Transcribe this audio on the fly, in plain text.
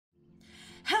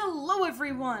Hello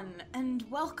everyone, and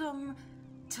welcome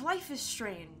to Life is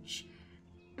Strange.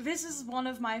 This is one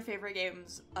of my favorite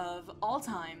games of all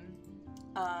time.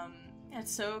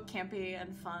 It's so campy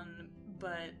and fun,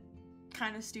 but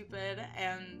kind of stupid,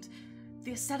 and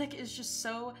the aesthetic is just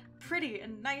so pretty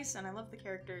and nice, and I love the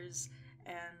characters,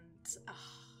 and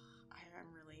I'm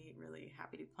really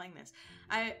happy to be playing this.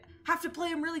 I have to play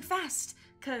them really fast,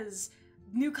 because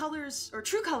new colors, or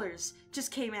True Colors, just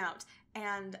came out,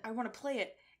 and I want to play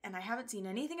it, and I haven't seen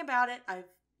anything about it. I've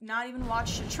not even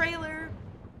watched a trailer.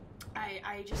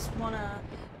 I just want to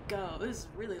go. This is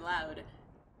really loud.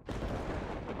 I'm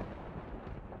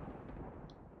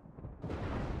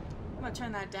gonna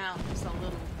turn that down just a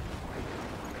little.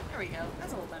 There we go.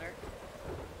 That's a little better.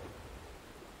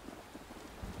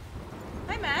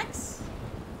 Hi, Max.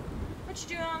 What you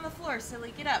doing on the floor,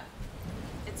 silly? Get up.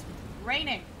 It's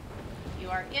raining. You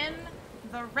are in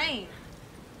the rain.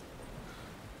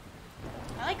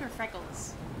 I like her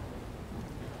freckles.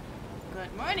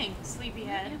 Good morning,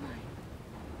 sleepyhead.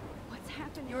 What's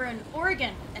happening? You're in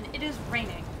Oregon, and it is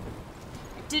raining.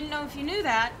 I didn't know if you knew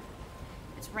that.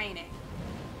 It's raining.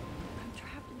 I'm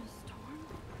trapped in a storm?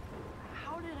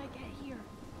 How did I get here?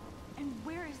 And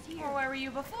where is here? Or where were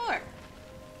you before?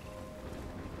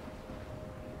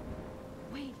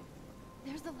 Wait,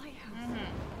 there's the lighthouse.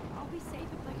 I'll be safe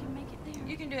if I can make it there.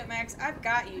 You can do it, Max. I've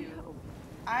got you.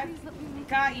 I've Please let me make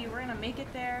got you. We're gonna make it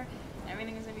there.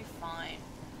 Everything is gonna be fine.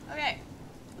 Okay,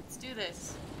 let's do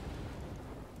this.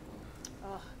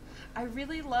 Oh, I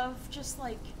really love just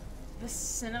like the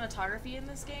cinematography in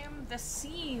this game. The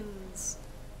scenes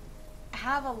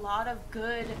have a lot of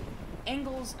good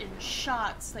angles and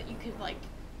shots that you could like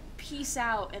piece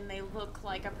out, and they look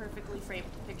like a perfectly framed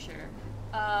picture.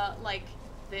 Like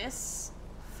this,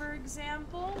 for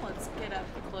example. Let's get up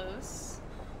close.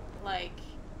 Like,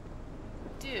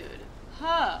 dude,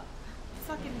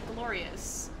 fucking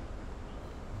glorious.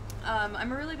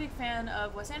 I'm a really big fan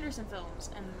of Wes Anderson films,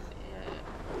 and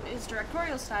his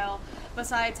directorial style,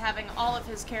 besides having all of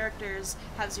his characters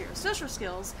have zero social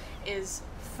skills, is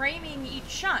framing each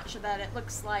shot so that it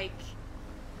looks like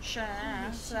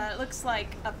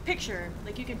a picture.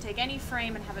 Like, you can take any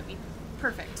frame and have it be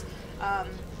perfect.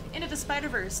 Into the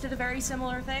Spider-Verse did a very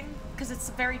similar thing, because it's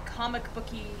a very comic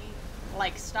booky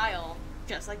like style,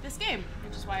 just like this game,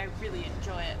 which is why I really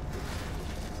enjoy it.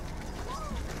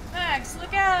 Max,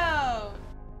 look out!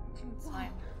 It's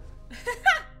fine.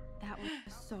 That was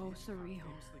so surreal.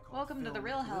 Welcome to the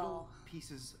real hell.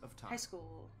 Pieces of time. High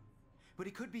school. But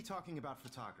he could be talking about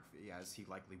photography, as he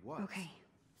likely was. Okay,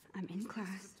 I'm in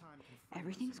class.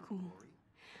 Everything's cool.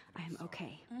 I am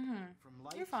okay.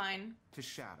 You're fine. To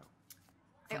shadow.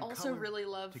 I also really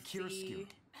love the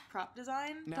prop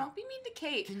design. Now, don't be mean to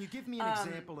Kate. Can you give me an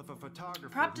example of a photographer?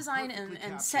 Prop who design perfectly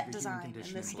and captured set the design human in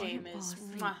condition this in game life? is Fall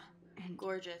asleep, and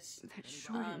gorgeous. That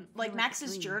sure didn't Like feel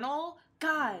Max's a dream. journal.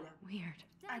 God, Weird.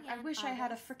 I wish I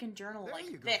had a freaking journal There like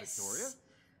you go, this. Victoria.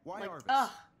 Why Like, Arvis?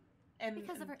 and,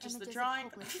 Because of and her just the images drawing.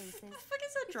 of hopeless faces. What the fuck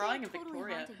is that They drawing are of totally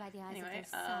Victoria? haunted by the eyes Anyway, of their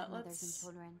sad mothers and let's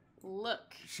children.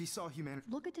 look. She saw humanity.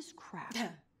 Look at this crap.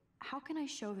 How can I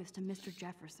show this to Mr.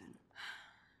 Jefferson?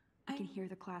 I can hear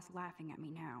the class laughing at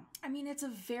me now. I mean, it's a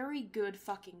very good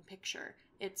fucking picture.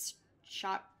 It's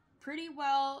shot pretty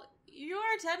well. You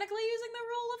are technically using the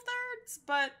rule of thirds,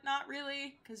 but not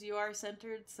really, because you are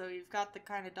centered, so you've got the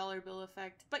kind of dollar bill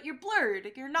effect. But you're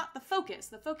blurred. You're not the focus.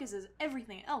 The focus is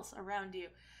everything else around you.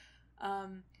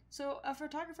 So a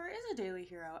photographer is a daily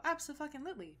hero.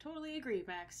 Abso-fucking-lutely. Totally agree,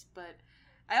 Max. But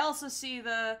I also see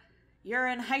you're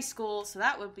in high school, so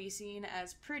that would be seen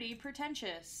as pretty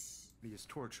pretentious. He is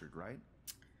tortured, right?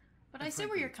 But And I see where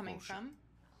frankly, you're it's coming bullshit. from.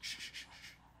 Shh, shh, shh,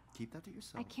 shh. Keep that to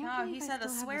yourself. I can't No, believe he I said a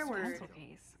still swear have this word. pencil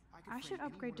case. could I should frame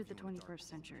any upgrade to one the of you in 21st darkness.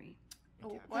 century.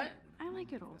 Oh, what? I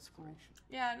like it old school.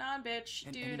 Yeah, nah, bitch.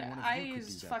 And Dude, any one of I you could use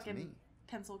do that to fucking me.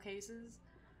 pencil cases.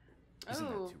 Isn't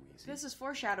that Oh, too easy? this is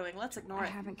foreshadowing. Let's ignore I it.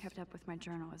 haven't kept up with my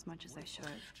journal as much as I should.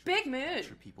 Big mood.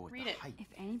 Picture people at Read the it. height. If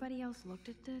anybody else looked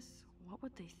at this, what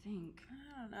would they think?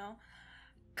 I don't know.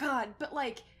 God, but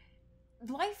like,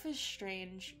 Life is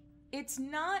Strange. It's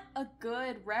not a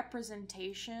good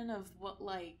representation of what,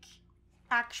 like,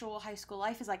 actual high school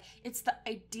life is like. It's the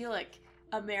idyllic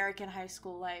American high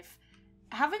school life.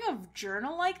 Having a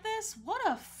journal like this, what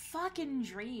a fucking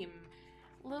dream.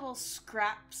 Little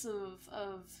scraps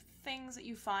of things that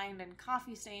you find, and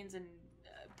coffee stains, and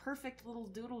perfect little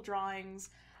doodle drawings.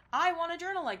 I want a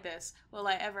journal like this. Will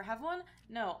I ever have one?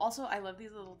 No. Also, I love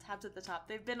these little tabs at the top.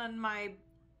 They've been on my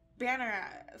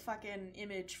banner fucking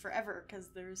image forever because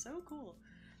they're so cool.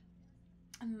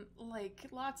 And, like,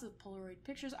 lots of Polaroid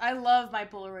pictures. I love my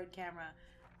Polaroid camera.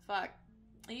 Fuck.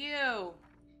 You.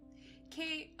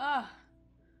 Kate,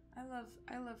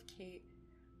 I love Kate.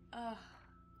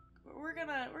 We're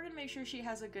gonna make sure she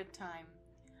has a good time.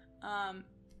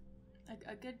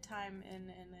 A good time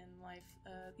in life.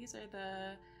 These are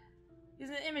the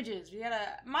images.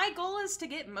 My goal is to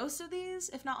get most of these,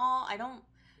 if not all. I don't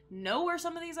know where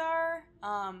some of these are.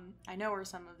 I know where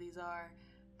some of these are,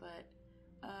 but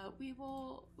we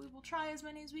will try as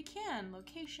many as we can.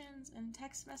 Locations and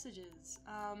text messages.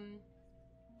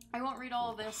 I won't read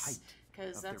all of this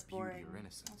because that's boring.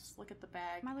 Let's look at the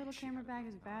bag. My little camera bag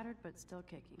is battered, but still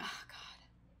kicking. Oh God.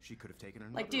 She could have taken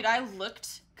another. Like, dude, I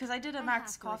looked because I did a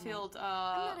Max Caulfield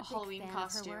Halloween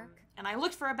costume, and I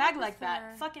looked for a bag like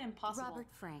that. Fucking impossible. Robert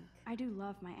Frank. I do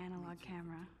love my analog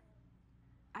camera.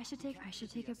 I should take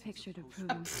a picture to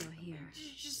prove I'm still here.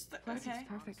 Plus, it's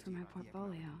perfect for my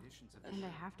portfolio, and I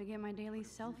have to get my daily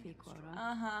selfie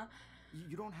quota.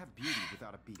 You don't have beauty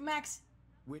without a beat. Max,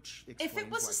 which if it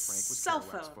was a cell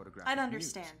phone, I'd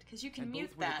understand because you can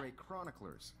mute that. Great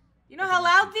chroniclers. You know how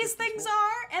loud these things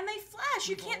are, and they flash.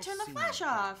 You can't turn the flash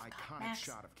off. Iconic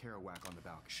shot of Kerouac on the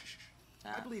balcony.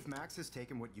 I believe Max has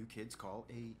taken what you kids call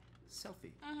a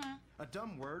selfie. A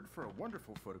dumb word for a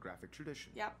wonderful photographic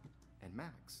tradition. Yep. And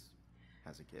Max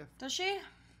has a gift. Does she?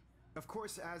 Of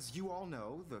course, as you all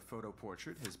know, the photo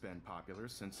portrait has been popular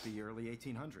since the early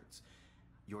 1800s.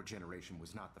 Your generation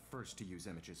was not the first to use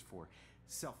images for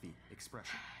selfie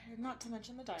expression. Not to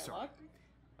mention the dialogue. Sorry,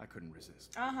 I couldn't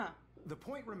resist. The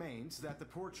point remains that the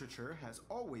portraiture has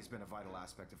always been a vital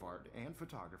aspect of art and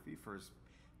photography for as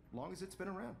long as it's been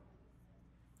around.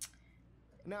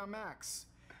 Now, Max,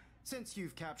 since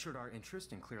you've captured our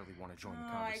interest and clearly want to join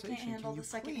the conversation, I can't handle the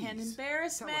secondhand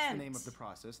embarrassment. Tell us the name of the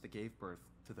process that gave birth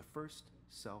to the first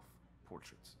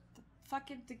self-portraits. The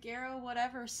fucking Daguerreau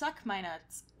whatever. Suck my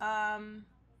nuts. I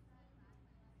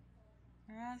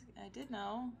did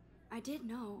know. I did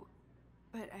know,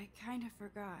 but I kind of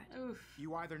forgot. Oof.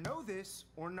 You either know this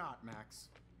or not, Max.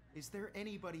 Is there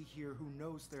anybody here who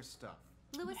knows their stuff?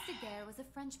 Louis Daguerre was a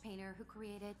French painter who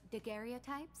created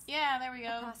daguerreotypes. Yeah, there we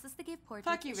go. A process that gave portraits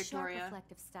Fuck you, a Victoria. sharp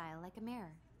reflective style like a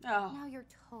mirror. Oh. Now you're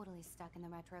totally stuck in the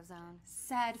retro zone.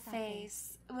 Sad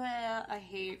face. Well, I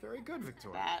hate Very good,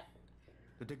 Victoria. that.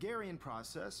 The Daguerrean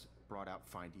process brought out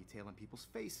fine detail in people's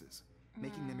faces,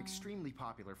 making them extremely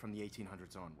popular from the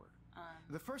 1800s onward.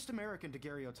 The first American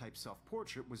daguerreotype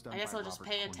self-portrait was done by I guess I'll Robert just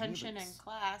pay attention in Cornelius.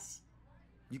 class.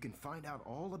 You can find out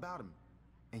all about him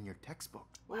in your textbook,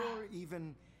 or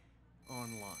even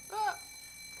online.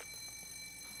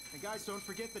 And guys, don't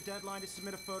forget the deadline to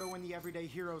submit a photo in the Everyday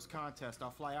Heroes contest.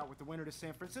 I'll fly out with the winner to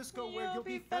San Francisco, where you'll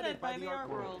be feted by the art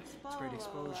world. It's great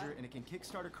exposure, and it can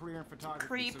kickstart a career in photography.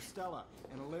 Creep. So Stella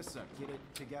and Alyssa, get it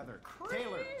together.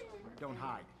 Taylor, don't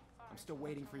hide. I'm still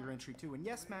waiting for your entry too. And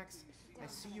yes, Max, I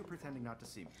see you pretending not to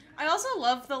see me. I also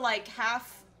love the like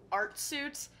half art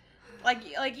suit, like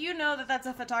you know that's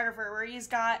a photographer where he's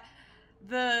got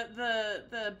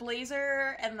the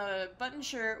blazer and the button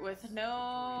shirt with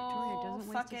no Victoria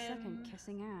doesn't waste fucking a second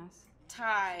kissing ass.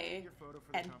 tie Your photo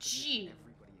for the and competition. jeans.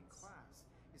 Everybody in class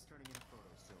is turning in a photo,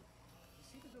 so you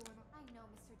see the dilemma? I know,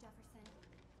 Mr. Jefferson.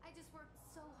 I just worked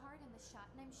so hard in the shot,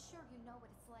 and I'm sure you know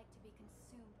what it's like to be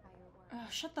consumed by your work. Oh,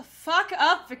 shut the fuck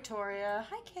up, Victoria.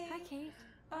 Hi, Kate. Hi, Kate.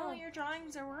 Oh, your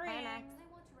drawings are worrying. I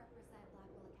want to represent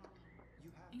Blackwell Academy.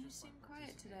 You seem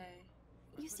quiet today.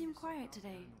 You seem quiet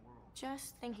today.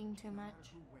 Just thinking too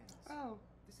much. Oh.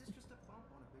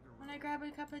 Wanna grab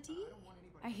a cup of tea?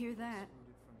 I hear that.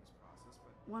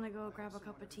 Wanna go grab a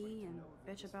cup of tea and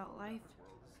bitch about life?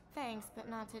 Thanks, but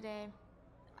not today.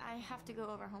 I have to go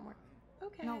over homework.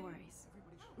 Okay. No worries.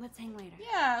 Let's hang later.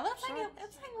 Yeah, let's hang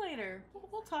later.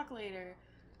 We'll talk later.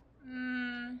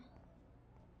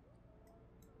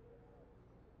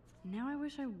 Now I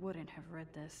wish I wouldn't have read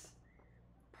this.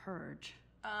 Purge.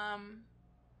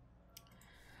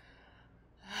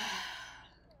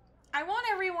 I want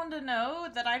everyone to know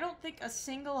that I don't think a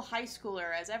single high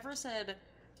schooler has ever said,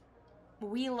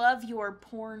 "We love your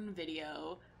porn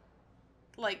video."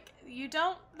 Like, you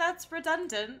don't, that's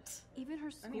redundant. Even her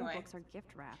school Anyway. books are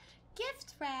gift wrapped.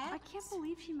 Gift wrap? I can't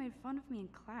believe she made fun of me in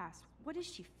class. What is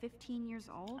she, 15 years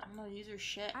old? I'm gonna use her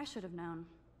shit. I should have known.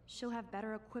 She'll have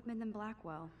better equipment than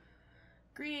Blackwell.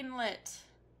 Greenlit.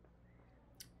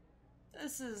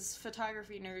 This is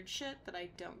photography nerd shit that I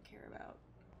don't care about.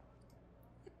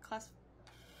 Class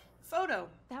photo.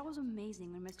 That was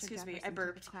amazing when Mr. Excuse me, I Jefferson took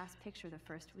burped. the class picture the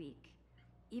first week.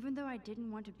 Even though I didn't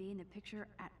want to be in the picture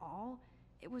at all,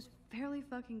 it was fairly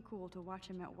fucking cool to watch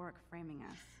him at work framing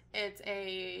us. It's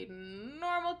a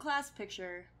normal class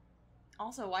picture.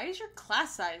 Also, why is your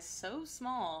class size so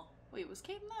small? Wait, was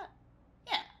Kate in that?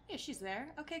 Yeah, she's there.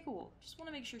 Okay, cool. Just want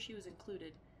to make sure she was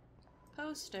included.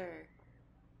 Poster.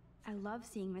 I love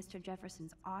seeing Mr.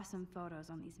 Jefferson's awesome photos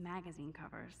on these magazine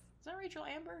covers. Is that Rachel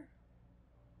Amber?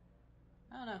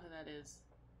 I don't know who that is.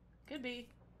 Could be.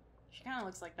 She kind of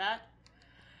looks like that.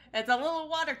 It's a little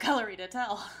watercolory to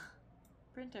tell.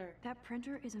 Printer. That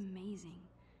printer is amazing.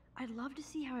 I'd love to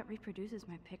see how it reproduces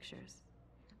my pictures.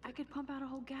 I could pump out a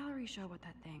whole gallery show with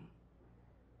that thing.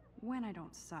 When I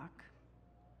don't suck.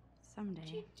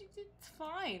 Someday. It's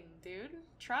fine, dude.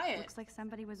 Try it. Looks like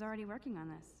somebody was already working on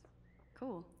this.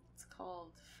 Cool. It's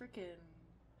called frickin'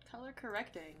 color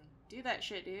correcting. Do that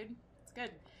shit, dude. It's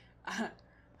good.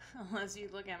 Unless you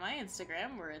look at my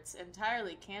Instagram, where it's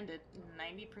entirely candid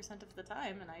 90% of the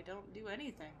time, and I don't do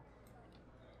anything.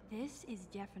 This is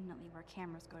definitely where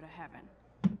cameras go to heaven.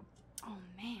 Oh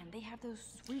man, they have those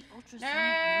sweet ultrasonic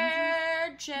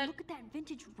lenses. Look at that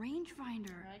vintage rangefinder.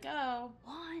 There I go.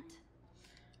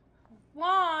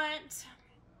 Want.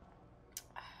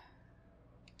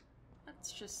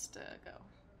 Let's just go.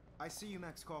 I see you,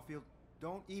 Max Caulfield.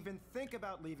 Don't even think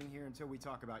about leaving here until we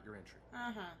talk about your entry.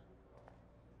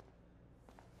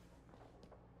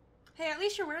 Hey, at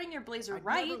least you're wearing your blazer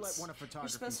right. Never let one of You're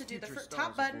supposed to do the future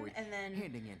top stars button, avoid and then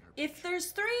handing in her if there's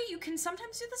 3, you can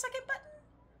sometimes do the second button,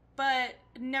 but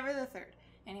never the third.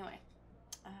 Anyway,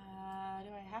 do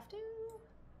I have to?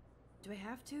 Do I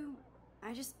have to?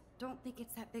 I just don't think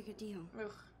it's that big a deal.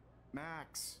 Ugh.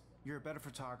 Max, you're a better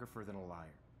photographer than a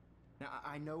liar. Now,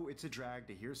 I know it's a drag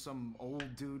to hear some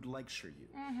old dude lecture you,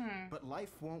 but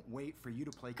life won't wait for you to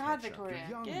play God, catch Victoria, up.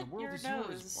 You're young, get the world your is nose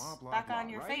yours, blah, blah, back blah, on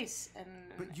your right? face and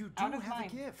But you do out of have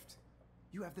mine. a gift.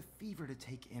 You have the fever to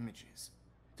take images,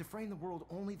 to frame the world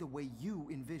only the way you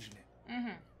envision it.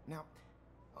 Now,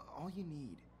 all you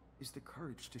need is the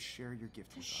courage to share your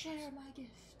gift with Share others. my gift.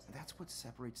 That's what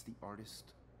separates the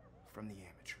artist from the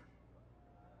amateur.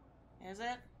 Is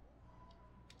it?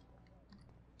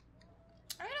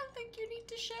 I don't think you need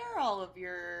to share all of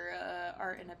your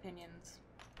art and opinions.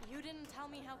 You didn't tell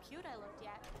me how cute I looked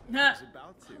yet. I was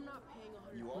about to. I'm not paying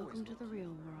 100. You always Welcome to look the real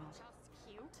world. Just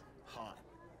cute? hot.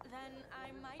 Then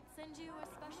I might send you a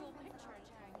special picture.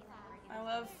 I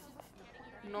love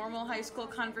normal high school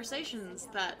conversations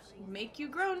that make you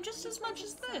groan just as much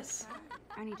as this.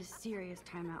 I need a serious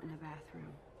timeout in the bathroom.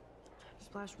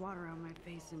 Splash water on my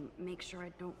face and make sure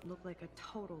I don't look like a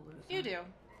total loser. You do.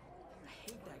 I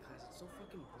hate that class. It's so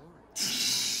fucking boring.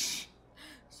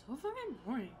 So fucking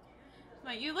boring.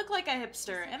 But you look like a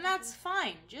hipster, and that's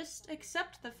fine. Just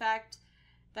accept the fact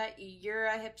that you're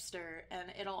a hipster,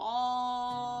 and it'll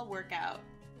all work out.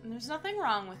 And there's nothing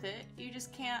wrong with it. You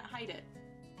just can't hide it.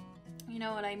 You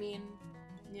know what I mean?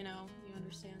 You know, you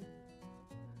understand?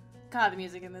 God, the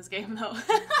music in this game, though.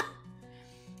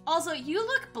 Also, you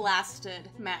look blasted,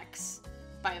 Max,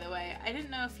 by the way. I didn't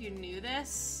know if you knew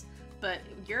this, but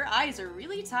your eyes are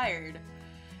really tired.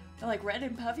 They're like red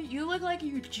and puffy. You look like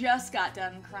you just got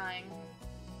done crying.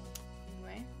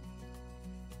 Anyway.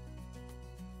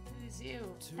 Who's you?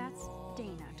 That's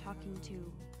Dana talking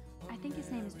to... I think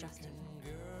his name is Justin.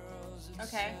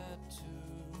 Okay.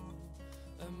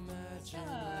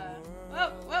 Whoa,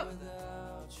 whoa.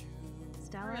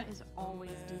 Stella is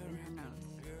always deep in her notes.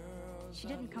 She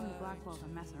didn't come to Blackwell to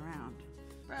mess around.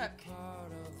 Brooke.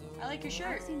 I like your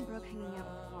shirt. I've seen Brooke hanging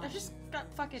out before. I just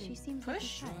got fucking She seems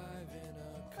pushed.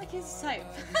 like his Like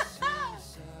type. his type.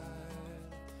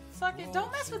 Fuck it.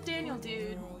 Don't mess with Daniel,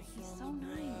 dude. He's so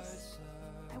nice.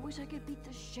 I wish I could beat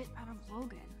the shit out of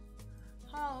Logan.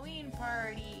 Halloween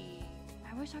party.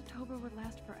 I wish October would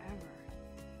last forever.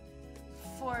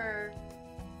 For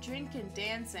drinking,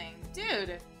 dancing.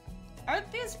 Dude,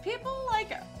 aren't these people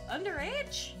like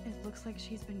underage? It looks like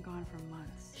she's been gone for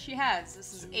months. She has.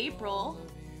 This is April,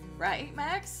 right,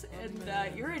 Max? And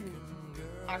you're in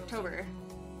October.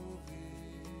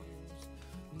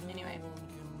 Anyway.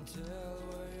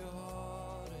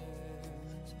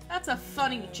 That's a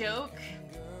funny joke.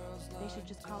 They should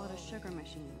just call it a sugar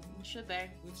machine. Should they?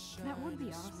 That would be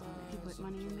awesome if you put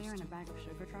money in there and a bag of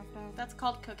sugar dropped out. That's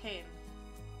called cocaine.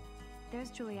 There's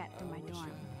Juliet from my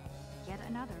dorm. Yet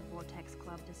another Vortex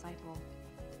Club disciple.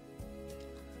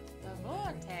 The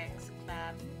Vortex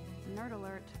Club. Nerd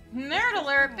alert. Nerd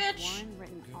alert, Has bitch! Warren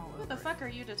written all Who over the it. fuck are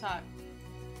you to talk?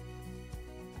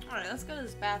 Alright, let's go to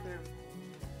this bathroom.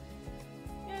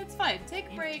 Yeah, it's fine.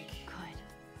 Take a break. Good.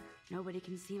 Nobody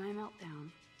can see my meltdown.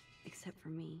 Except for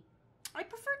me. I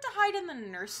prefer to hide in the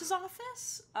nurse's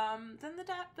office than the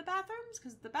bathrooms,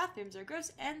 because the bathrooms are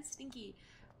gross and stinky.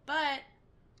 But,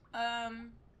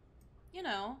 you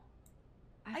know,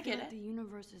 I feel get like it. The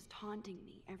universe is taunting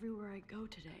me everywhere I go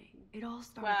today. It all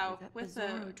started Wow, with that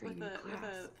bizarro dream with in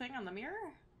class. the thing on the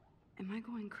mirror? Am I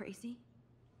going crazy?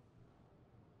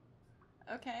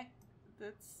 Okay.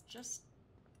 That's just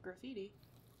graffiti.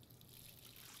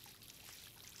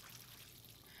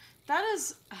 That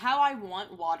is how I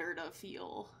want water to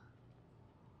feel.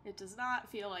 It does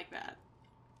not feel like that.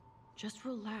 Just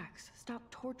relax. Stop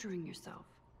torturing yourself.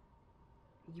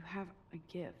 You have a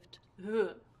gift.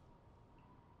 Ugh.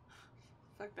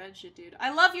 Fuck that shit, dude.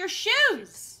 I love your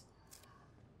shoes!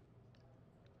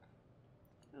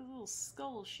 Those little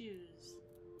skull shoes.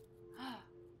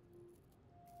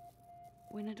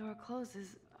 When a door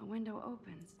closes, a window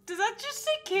opens. Does that just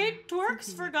say Kate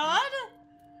twerks for God?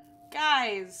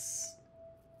 Guys.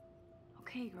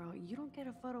 Okay, girl, you don't get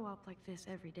a photo op like this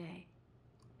every day.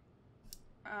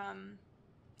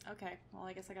 Okay. Well,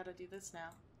 I guess I gotta do this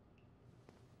now.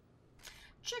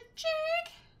 Chick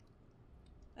chick!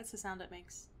 That's the sound it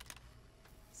makes.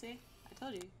 See? I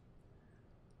told you.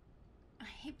 I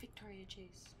hate Victoria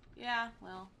Chase. Yeah,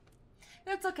 well.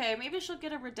 That's okay. Maybe she'll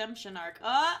get a redemption arc.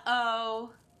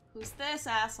 Uh-oh. Who's this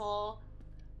asshole?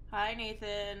 Hi,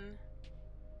 Nathan.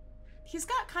 He's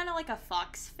got kind of like a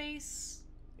fox face.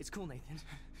 It's cool, Nathan.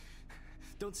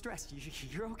 Don't stress.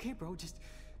 You're okay, bro. Just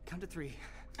count to 3.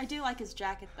 I do like his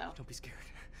jacket, though. Don't be scared.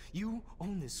 You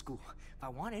own this school. If I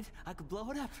wanted, I could blow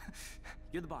it up.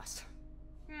 You're the boss.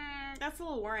 That's a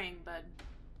little worrying, bud.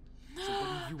 So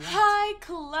what do you want? Hi,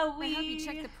 Chloe. I hope you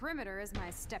check the perimeter, as my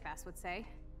step-ass would say.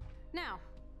 Now,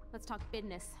 let's talk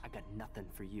business. I got nothing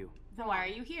for you. Then why are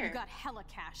you here? You got hella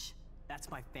cash. That's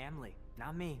my family,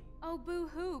 not me. Oh,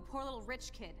 boo-hoo, poor little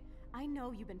rich kid. I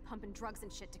know you've been pumping drugs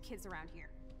and shit to kids around here.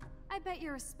 I bet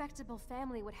your respectable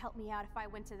family would help me out if I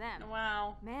went to them.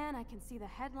 Wow. Man, I can see the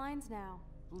headlines now.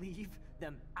 Leave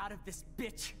them out of this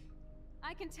bitch.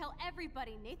 I can tell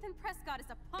everybody Nathan Prescott is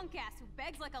a punk ass who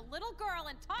begs like a little girl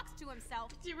and talks to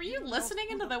himself. Were you listening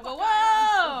into the Who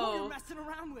whoa? you're messing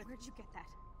around with? Where'd you get that?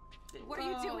 What are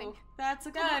you doing? That's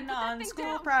a Come on, gun put that on thing school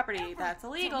down. property. Ever. That's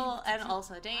illegal and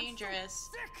also dangerous. I'm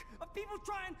so sick of people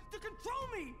trying to control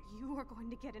me. You are going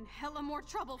to get in hella more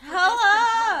trouble for Hella! this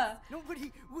than drugs.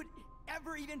 Nobody would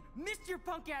ever even miss your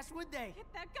punk ass, would they?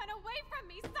 Get that gun away from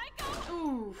me, psycho!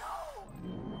 Ooh.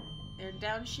 And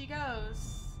down she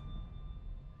goes.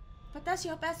 But that's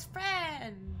your best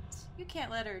friend. You can't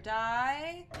let her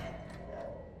die.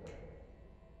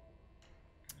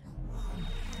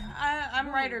 I'm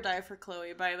ride or die for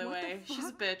Chloe, by the What the way. She's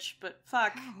a fuck? bitch, but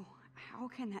fuck. How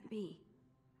can that be?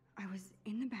 I was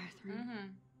in the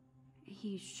bathroom.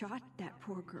 He shot that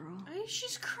poor girl. Ay,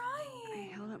 she's I crying.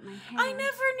 held up my hand. I never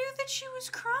knew that she was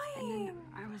And crying. then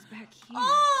I was back here.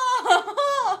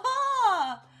 Oh!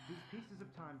 These pieces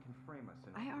of time can frame us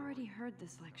in I already heard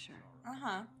this lecture.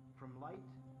 Uh-huh. from light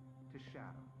to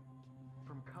shadow,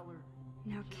 from color.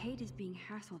 Now Kate is being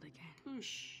hassled again.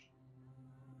 Whoosh.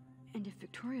 And if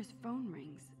Victoria's phone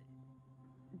rings,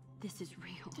 this is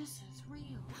real. This is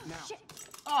real. Now,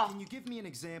 Oh. can you give me an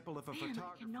example of a Man, I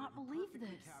photographer cannot who believe perfectly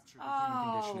this. captured the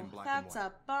human condition in black That's and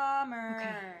a bummer.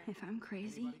 Okay, if I'm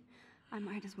crazy, I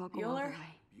might as well go all the Bueller?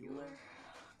 way. Bueller?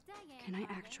 Can I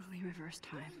actually reverse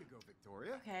time? There you go,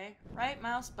 Victoria. Okay, right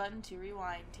mouse button to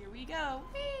rewind. Here we go.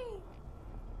 Whee!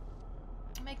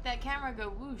 Make that camera go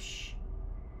whoosh.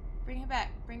 Bring it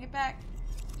back. Bring it back.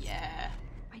 Yeah.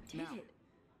 I did Now, it.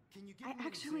 Can you give I me an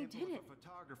actually example did of a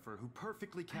photographer who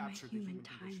perfectly I'm a captured the human human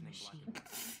time condition in black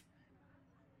machine.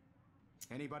 and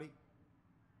white? Anybody?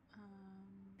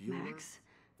 Bueller? Max,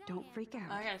 don't freak out.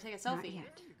 I gotta take a Not selfie.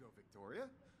 yet. There you go, Victoria.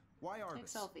 Why Take a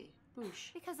Arbus? selfie.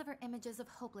 Boosh. Because of her images of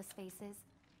hopeless faces.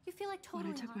 You feel like totally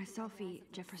When I took my haunted by the selfie, eyes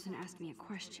of Jefferson yourself. asked me a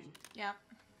question. Yeah.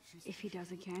 If he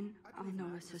does again, I'll know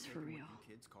this is for What real. you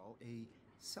kids call a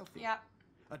selfie. Yeah.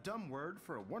 A dumb word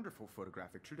for a wonderful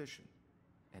photographic tradition.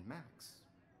 And Max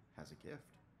has a gift.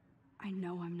 I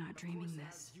know I'm not Of dreaming course,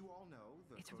 this. as you all know,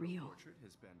 the It's photo real. portrait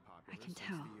has been popular I can since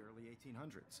tell. the early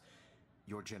 1800s.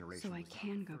 Your generation So I was not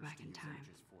can the go first back to in use time.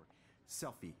 images for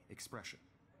selfie expression.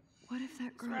 What if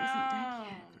that girl isn't dead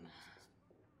yet?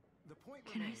 The point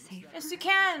Can I remains save that her? Yes, you photography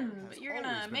can. has But you're always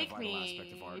gonna been a make vital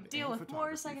aspect of me art deal and with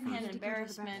more photography secondhand for I need to go to the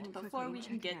embarrassment bathroom before quickly we and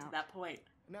can check it get to out. that point.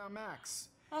 Now, Max,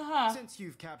 Uh-huh. since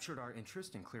you've captured our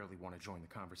interest and clearly want to join the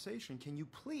conversation, can you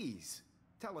please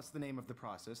tell us the name of the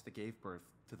process that gave birth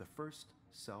to the first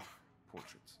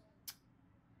self-portraits?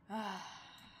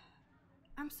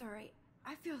 I'm sorry.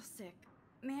 I feel sick.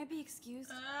 May I be excused?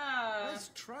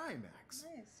 Nice try, Max.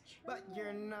 Nice But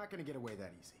you're not going to get away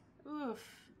that easy. Oof.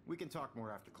 We can talk more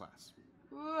after class.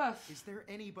 Oof. Is there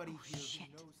anybody here Shit.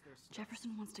 who knows their stuff?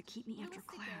 Jefferson wants to keep me Louis after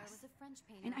Daguerre class. was a French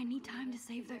painter And I who need time to created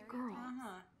save that Daguerre girl.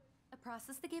 Uh-huh. A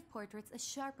process that gave portraits a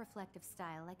sharp reflective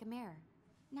style like a mirror.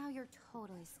 Now you're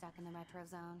totally stuck in the retro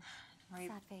zone. Right.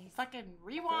 Sad face. Fucking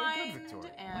rewind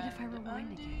Victoria. and What if I rewind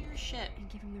undo again? your shit. And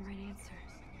give him the right answer.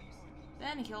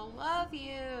 Then he'll love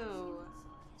you.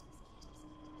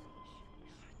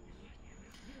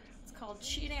 It's called While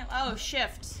cheating. Oh,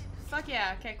 shift. Fuck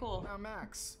yeah. Okay, cool. Now,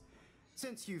 Max,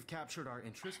 since you've captured our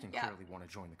interest and clearly want to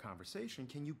join the conversation,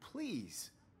 can you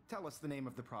please tell us the name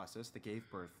of the process that gave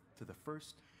birth to the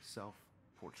first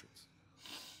self-portraits?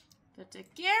 The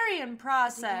Daguerrean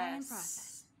process. The Daguerrean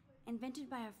process. Invented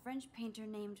by a French painter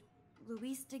named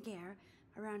Louis Daguerre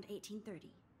around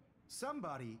 1830.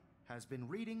 Somebody has been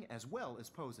reading as well as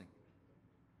posing.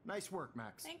 Nice work,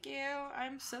 Max. Thank you.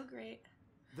 I'm so great.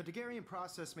 The Daguerrean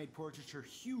process made portraiture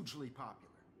hugely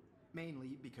popular,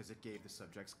 mainly because it gave the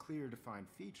subjects clear, defined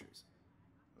features.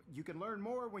 You can learn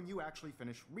more when you actually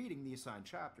finish reading the assigned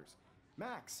chapters.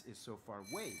 Max is so far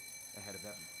way ahead of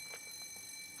everyone.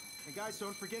 And guys,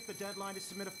 don't forget the deadline to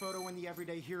submit a photo in the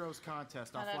Everyday Heroes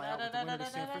contest. I'll fly out with the winner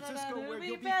to San Francisco, where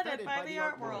you'll be vetted by the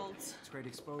art world. It's great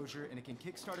exposure, and it can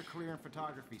kickstart a career in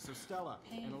photography. So Stella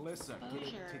and Alyssa,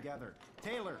 get it together.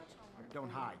 Taylor, don't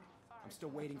hide. I'm still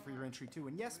waiting for your entry too.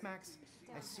 And yes, Max,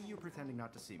 I see you pretending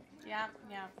not to see me. Yeah.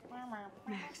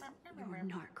 Max, you are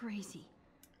not crazy.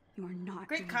 You are not.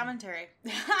 Great commentary.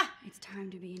 It's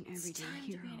time to be an everyday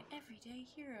hero. To be an everyday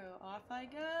hero. Off I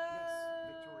go. Yes,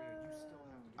 Victoria, you still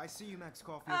have to... I see you, Max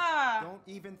Caulfield. Don't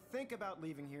even think about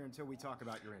leaving here until we talk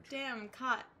about your entry. Damn,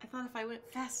 caught. I thought if I went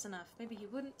fast enough, maybe he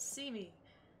wouldn't see me.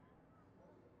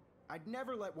 I'd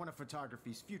never let one of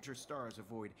photography's future stars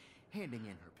avoid handing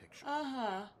in her picture.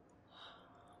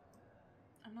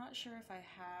 I'm not sure if I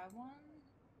have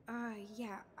one.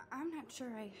 Yeah, I'm not sure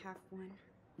I have one.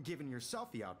 Given your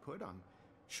selfie output, I'm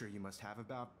sure you must have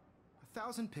about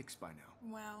 1,000 pics by now.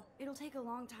 Wow. It'll take a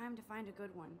long time to find a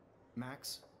good one.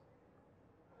 Max,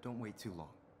 don't wait too long.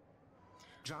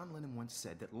 John Lennon once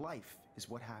said that life is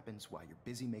what happens while you're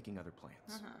busy making other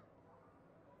plans.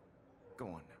 Go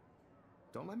on now.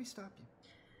 Don't let me stop you.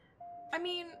 I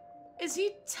mean, is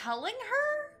he telling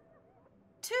her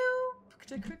to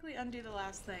quickly undo the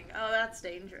last thing? Oh, that's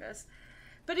dangerous.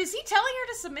 But is he telling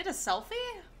her to submit a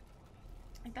selfie?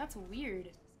 Like, that's weird.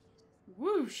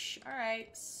 Whoosh.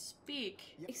 Alright,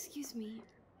 speak. Excuse me,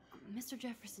 Mr.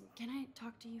 Jefferson, can I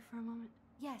talk to you for a moment?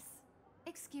 Yes.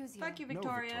 Excuse you. Fuck you, No,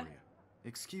 Victoria. Victoria.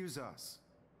 Excuse us.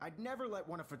 I'd never let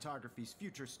one of photography's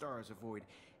future stars avoid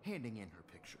handing in her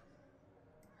picture.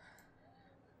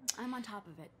 I'm on top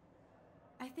of it.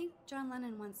 I think John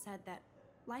Lennon once said that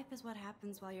life is what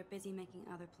happens while you're busy making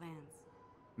other plans.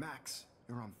 Max,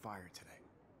 you're on fire today.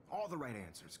 All the right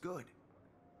answers. Good.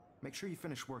 Make sure you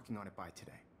finish working on it by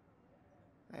today.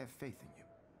 I have faith in you.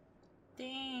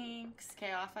 Thanks.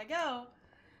 Okay, off I go.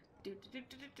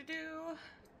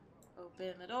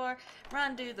 Open the door.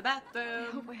 Run to the bathroom.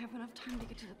 I hope I have enough time to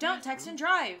get to the Don't bathroom. text and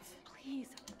drive. Please,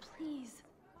 please.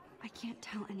 I can't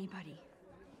tell anybody.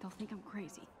 They'll think I'm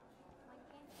crazy.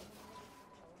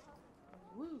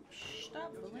 Whoosh.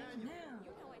 Stop bullying now.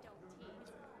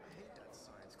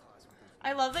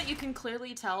 I love that you can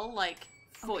clearly tell, like,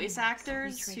 voice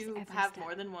actors who have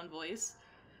more than one voice.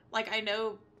 Like, I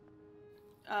know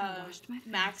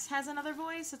Max has another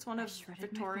voice. It's one of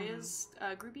Victoria's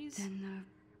groupies. Then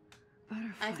the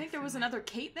butterfly. I think there was another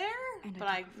Kate there, but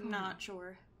I'm not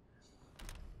sure.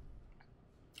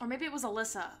 Or maybe it was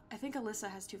Alyssa. I think Alyssa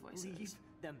has two voices. Leave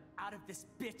them out of this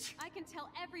bitch. I can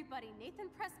tell everybody Nathan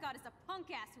Prescott is a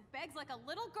punk ass who begs like a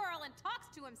little girl and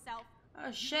talks to himself.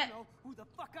 Oh shit. You don't know who the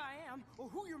fuck I am or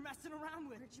who you're messing around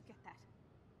with. Where'd you get that?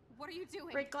 What are you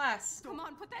doing? Break glass. Come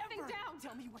on, put that thing down.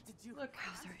 Tell me what to do. Look.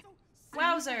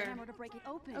 Wowzer. Wowzer. To break it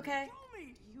open. Okay.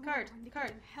 You Card. are gonna Card.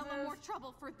 get in hella more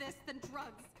trouble for this than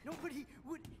drugs. Nobody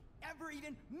would ever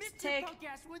even miss Take. your punk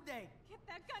ass, would they? Get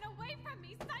that gun away from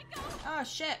me, psycho! Oh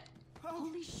shit.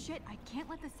 Holy shit, I can't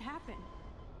let this happen.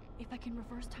 If I can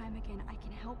reverse time again, I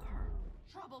can help her.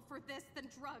 Trouble for this than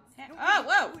drugs. Oh,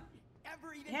 whoa. Would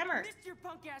ever even Hammer. miss your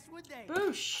punk ass, would they?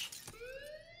 Boosh.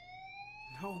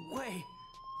 No way.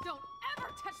 Don't ever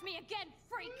touch me again,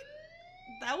 freak!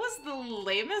 That was the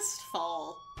lamest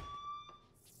fall.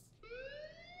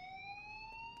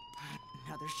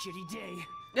 Another shitty day.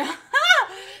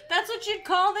 That's what you'd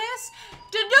call this?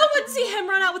 Did no one see him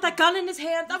run out with a gun in his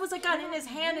hand? That was a gun in his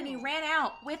hand and he ran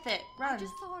out with it. Run. I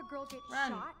just saw a girl get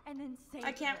Run. shot and then saved.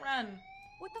 I can't run.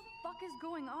 What the fuck is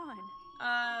going on?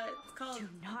 It's called Do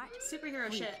not superhero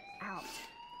freak shit. out.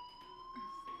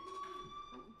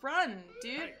 Run,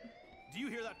 dude. Hey, do you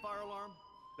hear that fire alarm?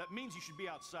 That means you should be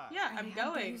outside. Yeah, I I'm had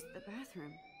to going. use the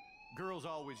bathroom. Girls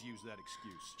always use that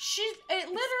excuse. It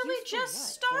literally Excuse for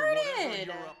just For whatever started.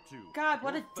 you're up to, God,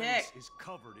 what your a dick. face is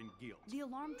covered in guilt. The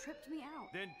alarm tripped me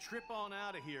out. Then trip on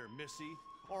out of here, Missy.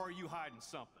 Or are you hiding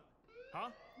something? Huh?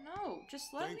 No,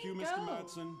 just let Thank me you, go. Mr.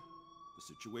 Madsen.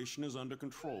 The situation is under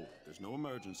control. There's no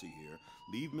emergency here.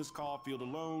 Leave Miss Caulfield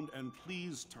alone, and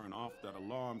please turn off that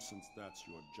alarm since that's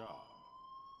your job.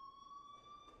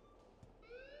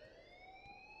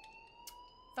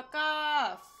 Fuck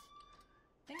off!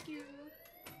 Thank you.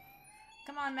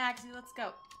 Come on, Maxie, let's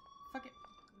go. Fuck it.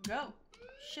 Go.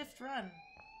 Shift run.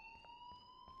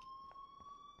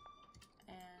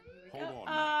 And here we go. Hold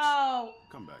on, oh! Max.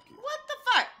 Come back here. What the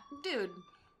fuck? Dude.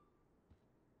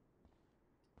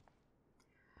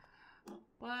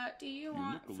 What do you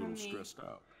want from me? You look a little stressed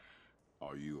out.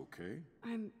 Are you okay?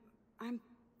 I'm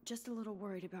just a little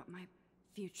worried about my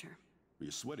future.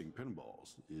 You're sweating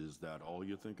pinballs. Is that all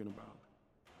you're thinking about?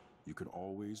 You can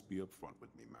always be upfront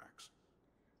with me, Max.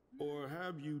 Or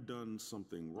have you done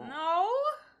something wrong? No.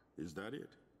 Is that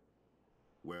it?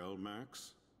 Well,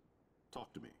 Max,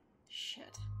 talk to me.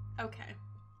 Shit. Okay.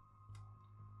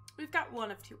 We've got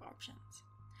one of two options.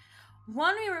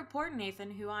 One, we report Nathan,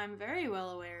 who I'm very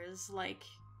well aware is, like,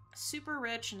 super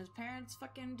rich and his parents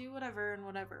fucking do whatever and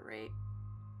whatever, right?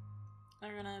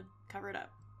 They're gonna cover it up.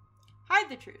 Hide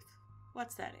the truth.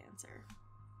 What's that answer?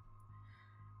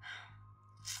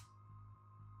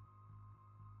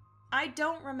 I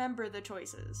don't remember the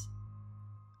choices.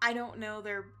 I don't know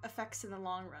their effects in the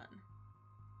long run.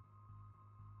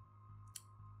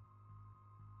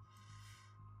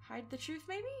 Hide the truth,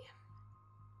 maybe?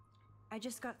 I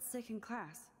just got sick in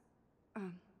class.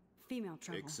 Female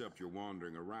trouble. Except you're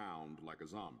wandering around like a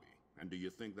zombie. And do you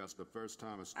think that's the first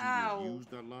time a student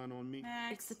used that line on me?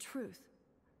 Max. It's the truth.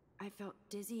 I felt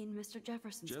dizzy in Mr.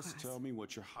 Jefferson's class. Just tell me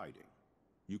what you're hiding.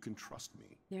 You can trust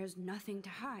me. There's nothing to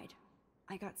hide.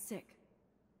 I got sick.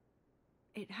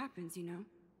 It happens, you know.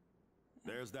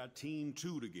 There's that teen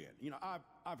toot again. You know,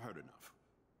 I've heard enough.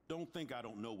 Don't think I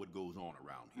don't know what goes on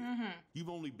around here. You've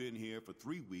only been here for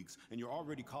 3 weeks, and you're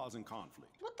already causing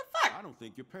conflict. What the fuck? I don't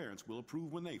think your parents will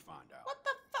approve when they find out. What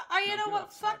the fuck? You know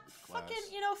what? Fuck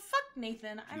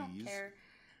Nathan. I don't care.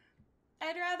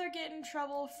 I'd rather get in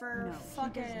trouble for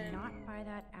fucking... he does not buy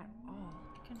that at all.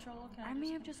 Control? I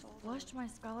may have just flushed my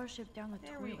scholarship down the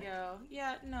toilet. There we go.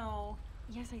 Yeah, no.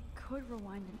 Yes, I could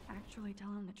rewind and actually tell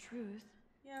him the truth.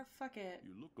 Yeah, fuck it.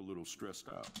 You look a little stressed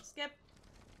out. Skip.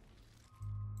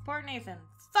 Poor Nathan.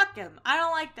 Fuck him. I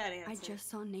don't like that answer. I just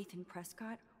saw Nathan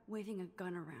Prescott waving a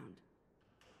gun around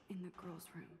in the girls'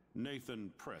 room.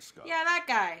 Nathan Prescott. Yeah, that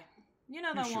guy. You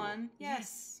know the sure? one.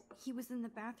 Yes. He was in the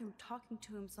bathroom talking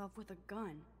to himself with a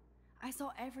gun. I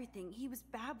saw everything. He was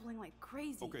babbling like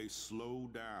crazy. Okay, slow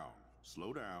down.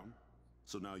 Slow down.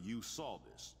 So now you saw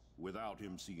this without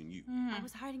him seeing you. I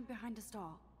was hiding behind a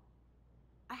stall.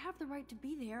 I have the right to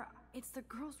be there. It's the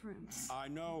girls' room. I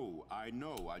know.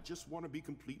 I just want to be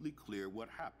completely clear what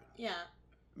happened. Yeah.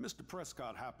 Mr.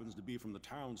 Prescott happens to be from the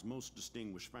town's most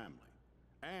distinguished family,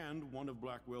 and one of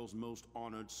Blackwell's most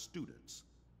honored students.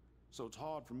 So it's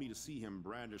hard for me to see him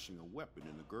brandishing a weapon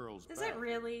in the girls' bathroom. Is it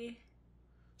really?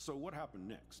 So what happened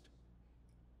next?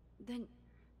 Then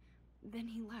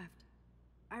he left.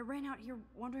 I ran out here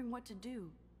wondering what to do.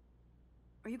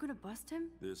 Are you gonna bust him?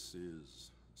 This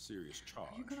is a serious charge.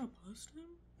 Are you gonna bust him?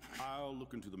 I'll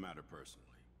look into the matter personally.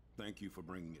 Thank you for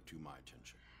bringing it to my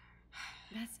attention.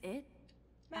 That's it?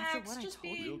 Max, after what I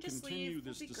told you? We'll just continue leave.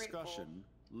 this We'll be discussion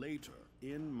later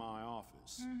in my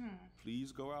office.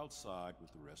 Please go outside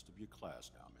with the rest of your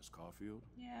class now, Miss Caulfield.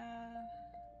 Yeah.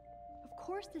 Of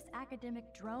course this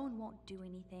academic drone won't do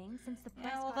anything since the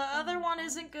press... Yeah, well, the other one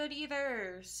isn't good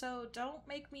either, so don't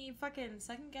make me fucking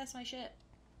second guess my shit.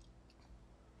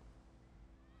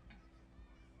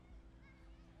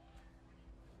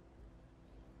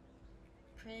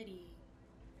 Pretty.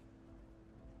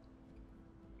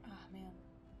 Oh, man.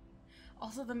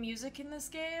 Also, the music in this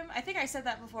game, I think I said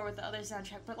that before with the other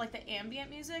soundtrack, but like the ambient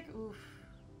music, oof.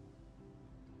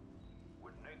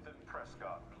 Would Nathan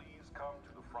Prescott please come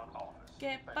to the front office?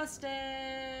 Get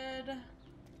busted.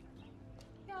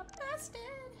 Got busted.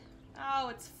 Oh,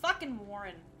 it's fucking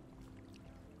Warren.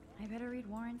 I better read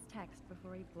Warren's text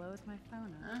before he blows my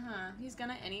phone up. He's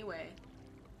gonna anyway.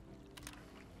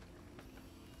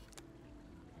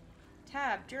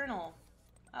 Tab, journal.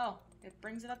 Oh, it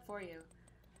brings it up for you.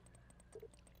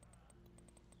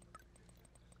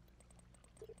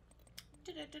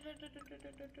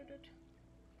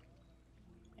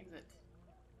 Exit.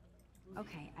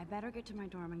 Okay, I better get to my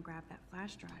dorm and grab that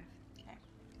flash drive. Okay.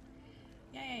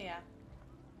 Yeah.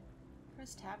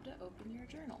 Press tab to open your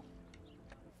journal.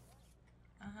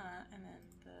 And then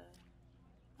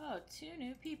the... Oh, 2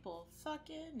 new people.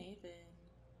 Fucking Nathan.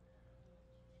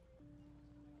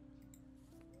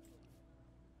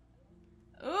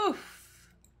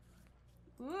 Oof.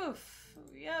 Oof.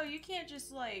 Yo, you can't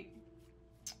just, like,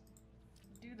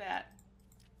 do that.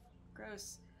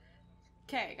 Gross.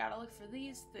 Okay, gotta look for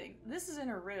these things. This is in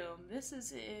a room. This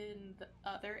is in the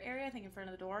other area, I think in front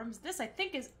of the dorms. This, I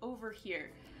think, is over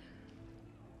here.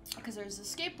 Because there's a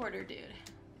skateboarder dude.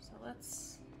 So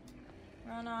let's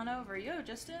Run on over. Yo,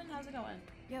 Justin, how's it going?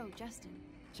 Yo, Justin.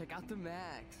 Check out the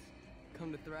Max.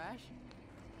 Come to thrash?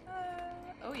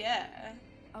 Oh yeah.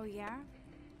 Oh yeah?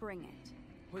 Bring it.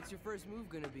 What's your first move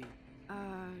gonna be?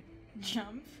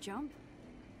 Jump? Jump?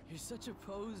 You're such a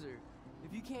poser.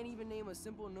 If you can't even name a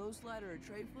simple nose slide or a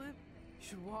tray flip, you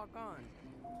should walk on.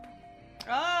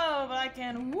 Oh, but I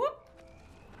can whoop!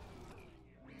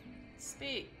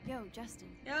 Speak. Yo, Justin.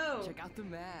 Yo! Check out the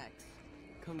Max.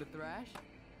 Come to thrash?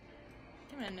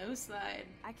 Give me a nose slide.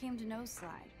 I came to nose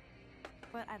slide.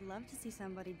 But I'd love to see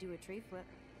somebody do a tree flip.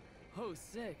 Oh,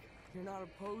 sick. You're not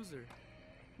a poser.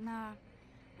 Nah,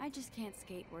 I just can't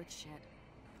skate worth shit.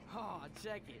 Oh,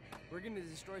 check it. We're gonna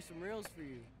destroy some rails for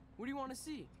you. What do you want to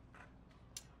see?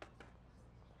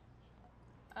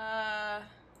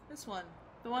 This one.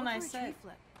 The one I said. Tree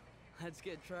flip. Let's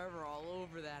get Trevor all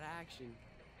over that action.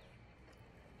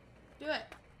 Do it.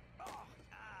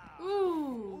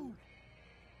 Ooh.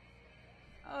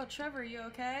 Oh, Trevor, you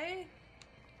okay?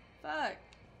 Fuck.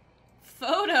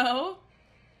 Photo?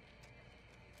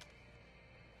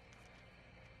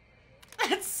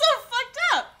 That's so fucked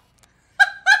up.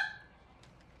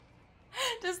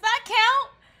 Does that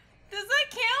count? Does that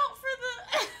count for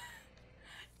the...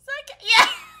 Does that yeah.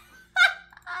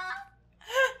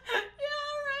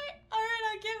 Yeah, alright,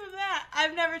 I'll give him that.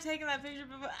 I've never taken that picture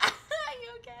before. Are you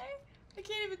okay? I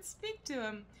can't even speak to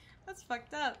him. That's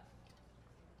fucked up.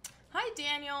 Hi,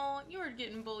 Daniel. You were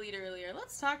getting bullied earlier.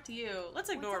 Let's talk to you. Let's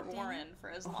ignore Warren for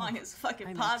as long as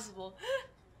fucking possible.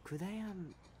 Could I,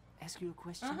 ask you a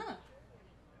question? Uh-huh.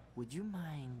 Would you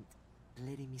mind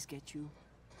letting me sketch you?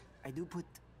 I do put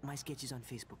my sketches on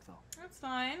Facebook, though. That's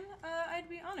fine. I'd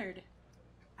be honored.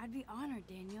 I'd be honored,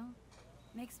 Daniel.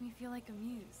 Makes me feel like a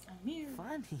muse. A muse?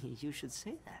 Funny, you should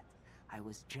say that. I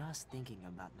was just thinking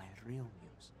about my real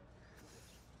muse.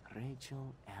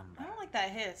 Rachel Amber. I don't like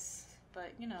that hiss,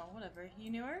 but, you know, whatever.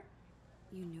 You knew her?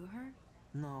 You knew her?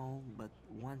 No, but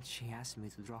once she asked me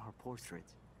to draw her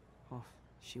portrait. Oh,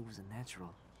 she was a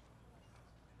natural.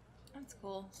 That's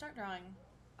cool. Start drawing.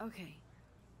 Okay.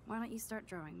 Why don't you start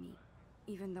drawing me?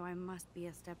 Even though I must be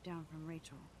a step down from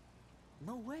Rachel.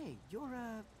 No way. You're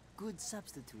a good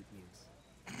substitute muse.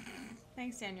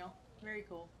 Thanks, Daniel. Very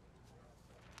cool.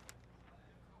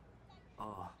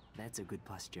 Oh, that's a good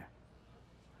posture.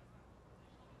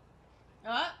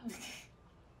 Ah!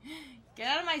 Get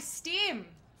out of my steam!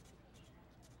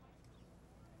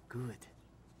 Good.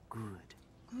 Good.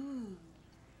 Good.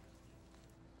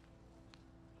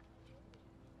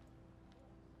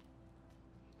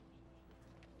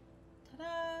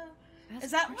 Ta-da! Best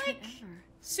Is that portrait like ever.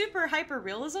 super hyper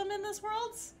realism in this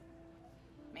world?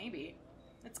 Maybe.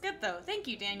 It's good though. Thank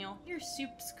you, Daniel. Your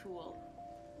soup's cool.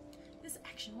 This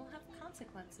action will have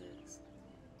consequences.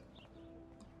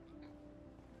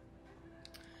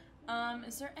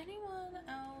 Is there anyone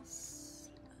else?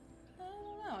 I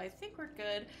don't know. I think we're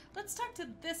good. Let's talk to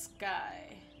this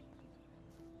guy.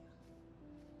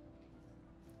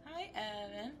 Hi,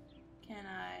 Evan. Can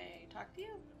I talk to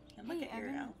you? And look Hey, at your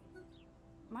Evan. outfit.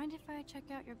 Mind if I check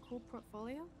out your cool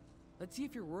portfolio? Let's see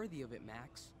if you're worthy of it,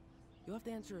 Max. You'll have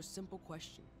to answer a simple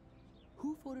question.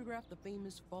 Who photographed the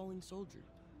famous falling soldier?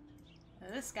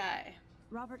 This guy.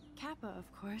 Robert Capa,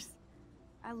 of course.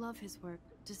 I love his work,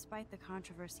 despite the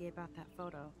controversy about that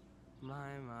photo.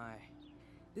 My.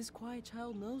 This quiet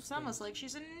child knows It's almost things. like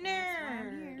she's a That's why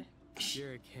I'm nerd.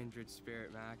 You're a kindred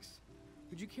spirit, Max.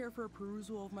 Would you care for a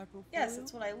perusal of my portfolio? Yes,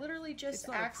 that's what I literally just It's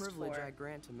not asked a privilege for. I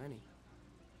grant to many.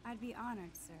 I'd be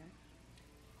honored, sir.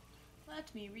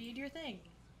 Let me read your thing.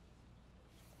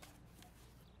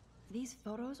 These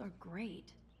photos are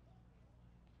great.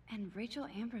 And Rachel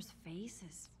Amber's face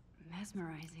is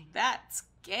mesmerizing. That's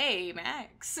gay,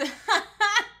 Max.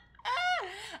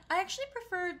 I actually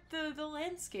prefer the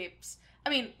landscapes. I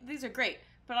mean, these are great,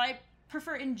 but I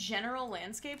prefer in general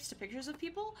landscapes to pictures of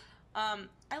people. I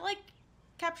like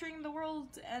capturing the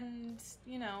world and,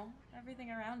 you know, everything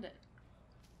around it.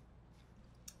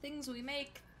 Things we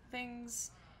make,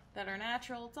 things that are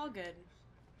natural, it's all good.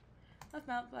 Left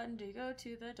mouse button to go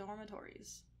to the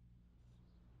dormitories.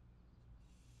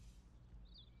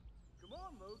 Come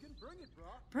on, Logan, bring it,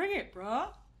 brah. Bring it,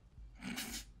 brah.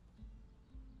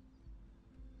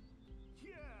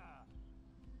 Yeah.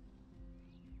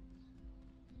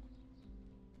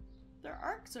 Their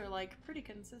arcs are like pretty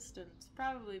consistent,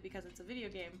 probably because it's a video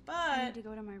game, I but need to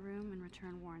go to my room and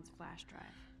return Warren's flash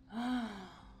drive.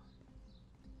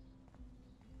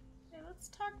 Hey, let's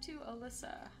talk to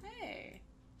Alyssa. Hey.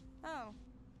 Oh.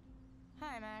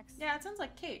 Hi, Max. Yeah, it sounds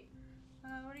like Kate.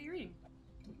 What are you reading?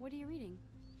 What are you reading?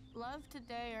 Love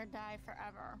today or die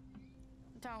forever.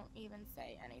 Don't even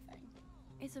say anything.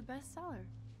 It's a bestseller.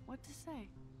 What to say?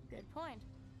 Good point.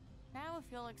 Now if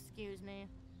you'll excuse me.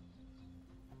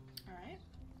 Alright.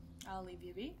 I'll leave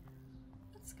you be.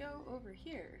 Let's go over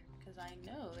here, because I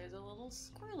know there's a little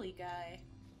squirrely guy.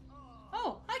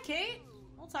 Oh, hi Kate!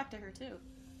 We'll talk to her too.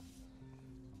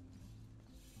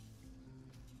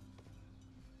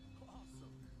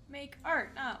 Make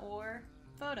art, not war.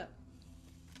 Photo.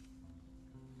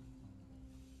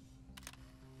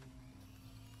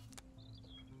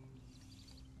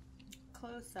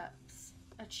 Close-ups.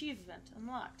 Achievement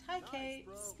unlocked. Hi Kate.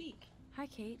 Speak. Hi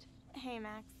Kate. Hey,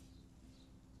 Max.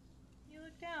 You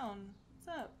look down.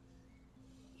 What's up?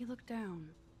 You look down.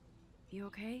 You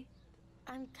okay?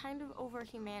 I'm kind of over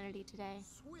humanity today.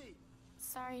 Sweet.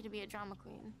 Sorry to be a drama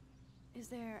queen. Is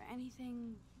there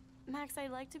anything... Max,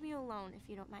 I'd like to be alone if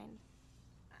you don't mind.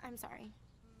 I'm sorry.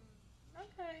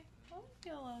 Okay. I'll leave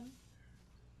you alone.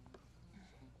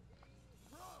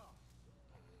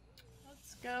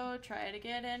 Let's go try to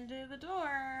get into the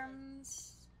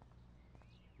dorms.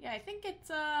 Yeah, I think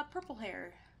it's purple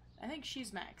hair. I think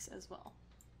she's Max as well.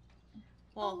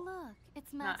 Well, oh, look,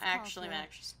 it's Max not actually Caulfield,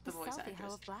 Max, just the voice selfie actress.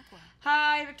 hell of Blackwell.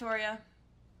 Hi, Victoria.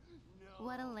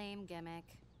 What a lame gimmick.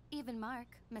 Even Mark,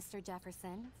 Mr.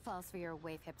 Jefferson, falls for your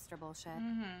wave hipster bullshit.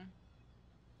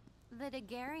 The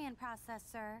Daguerrean process,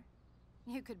 sir.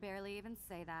 You could barely even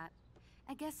say that.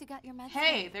 I guess you got your meds.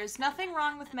 Hey, there's nothing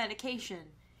wrong with medication.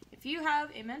 If you have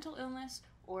a mental illness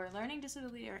or learning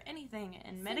disability or anything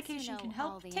and medication can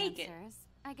help, take it.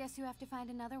 I guess you have to find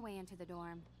another way into the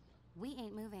dorm. We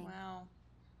ain't moving. Wow.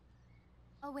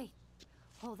 Oh, wait.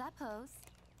 Hold that pose.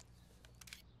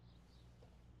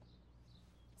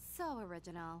 So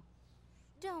original.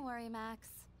 Don't worry, Max.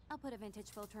 I'll put a vintage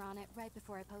filter on it right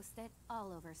before I post it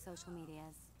all over social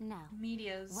medias. Now,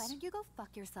 why don't you go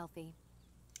fuck your selfie?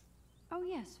 Oh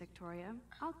yes, Victoria.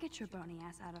 I'll get your bony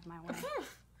ass out of my way.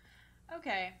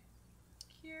 Okay.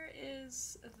 Here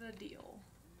is the deal.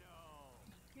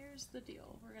 Here's the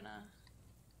deal. We're gonna...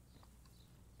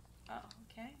 Oh,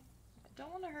 okay. I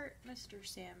don't want to hurt Mr.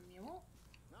 Samuel.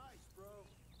 Nice, bro.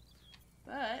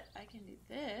 But I can do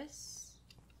this.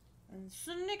 And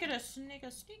sneak it, sneak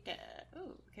it, sneak it.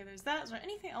 Ooh, okay, there's that. Is there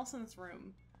anything else in this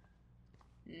room?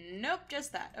 Nope,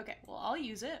 just that. Okay, well, I'll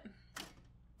use it.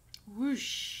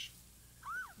 Whoosh.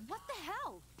 What the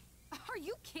hell? Are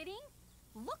you kidding?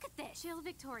 Look at this. Chill,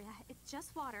 Victoria. It's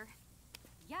just water.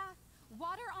 Yeah,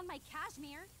 water on my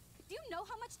cashmere. Do you know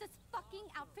how much this fucking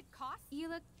outfit costs? You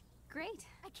look great.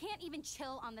 I can't even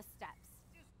chill on the steps.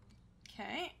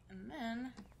 Okay, and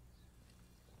then...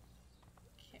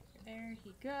 Okay, there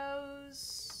he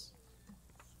goes.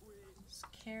 He's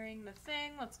carrying the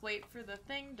thing. Let's wait for the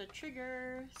thing to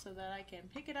trigger so that I can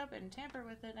pick it up and tamper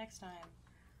with it next time.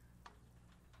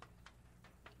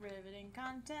 Riveting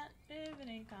content,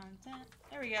 riveting content.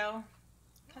 There we go.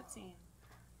 Cutscene.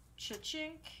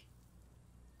 Cha-chink.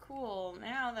 Cool.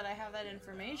 Now that I have that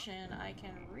information, I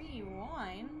can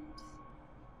rewind.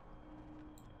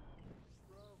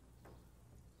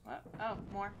 What? Oh,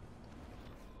 more.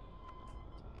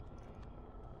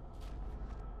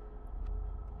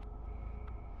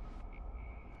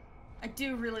 I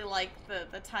do really like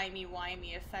the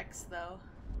timey-wimey effects, though.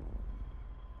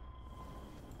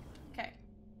 Okay.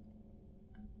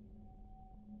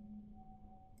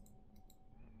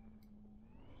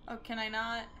 Oh, can I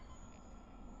not...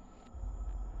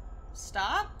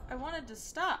 Stop? I wanted to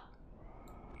stop.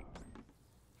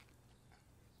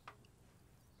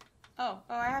 Oh,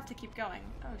 I have to keep going.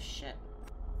 Oh, shit.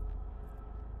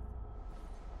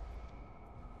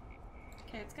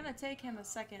 Okay, it's gonna take him a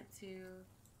second to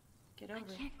get over.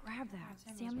 I can't grab that.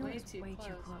 Samuel's Samuel way is too way close.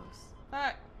 too close.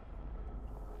 Fuck.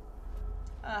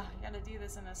 I gotta do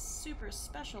this in a super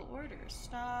special order.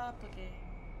 Stop looking.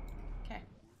 Okay.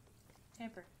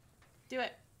 Tamper. Do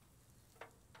it.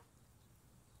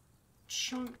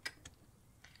 Chunk.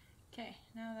 Okay,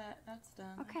 now that's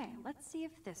done. Okay, let's see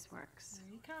if this works. There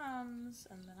he comes,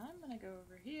 and then I'm gonna go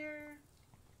over here.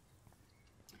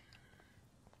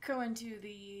 Go into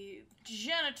the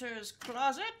janitor's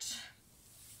closet.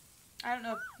 I don't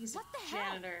know if he's What a the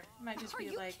hell? janitor. He might just Are be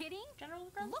you like kidding? general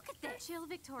grunt. Look at this. Chill,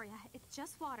 Victoria. It's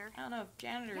just water. I don't know if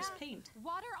janitor is Yeah, paint.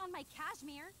 water on my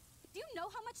cashmere. Do you know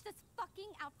how much this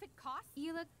fucking outfit costs?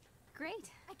 You look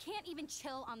great. I can't even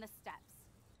chill on the steps.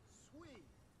 Sweet.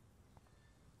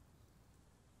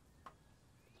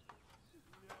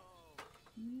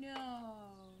 No.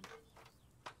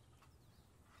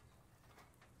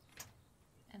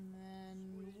 And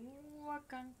then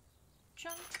walk on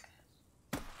chunk.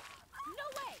 No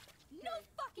way! No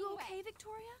fucking You way! okay,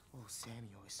 Victoria? Oh,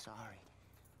 Samuel is sorry.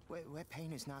 Wet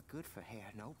paint is not good for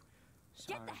hair, nope.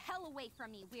 Sorry. Get the hell away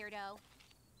from me, weirdo!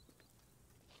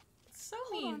 So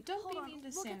mean. Don't be mean to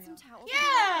We'll Samuel. get some towels.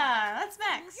 Yeah, that's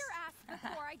Max. Move your ass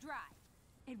before I dry.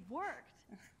 It worked.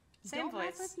 Same Don't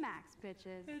voice. mess with Max,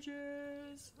 bitches.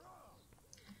 Bitches.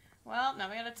 Well, now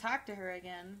we gotta talk to her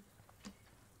again.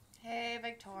 Hey,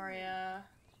 Victoria.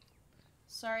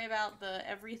 Sorry about the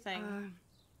everything.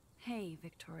 Hey,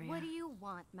 Victoria. What do you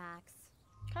want, Max?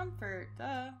 Comfort,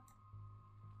 duh.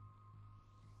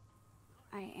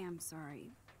 I am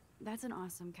sorry. That's an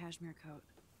awesome cashmere coat.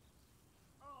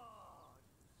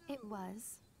 It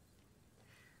was.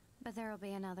 But there'll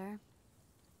be another.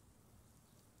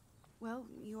 Well,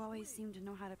 you always seem to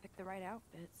know how to pick the right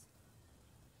outfits.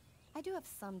 I do have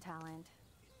some talent.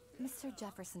 Mr.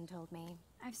 Jefferson told me.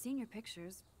 I've seen your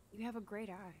pictures. You have a great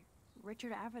eye.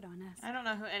 Richard Avedon-esque. I don't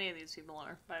know who any of these people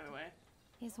are, by the way.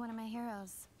 He's one of my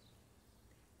heroes.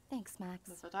 Thanks, Max.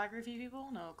 The photography people?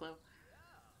 No clue.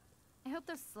 I hope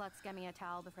those sluts get me a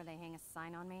towel before they hang a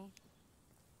sign on me.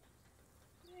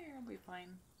 Yeah, it'll be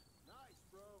fine. Nice,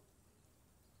 bro.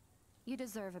 You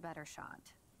deserve a better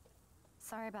shot.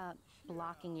 Sorry about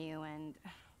blocking you and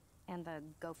the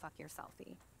go fuck your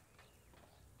selfie.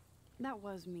 That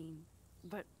was mean,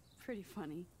 but pretty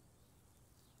funny.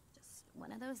 Just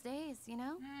one of those days, you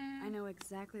know? I know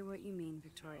exactly what you mean,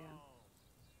 Victoria.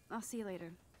 I'll see you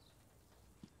later.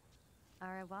 Au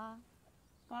revoir.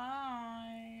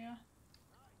 Bye.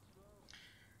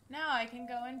 Now I can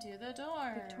go into the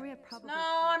door. Victoria probably...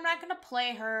 No, I'm not gonna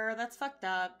play her. That's fucked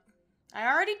up.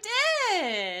 I already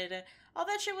did! All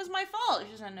that shit was my fault.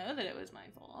 It's just I know that it was my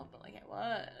fault, but like it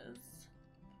was.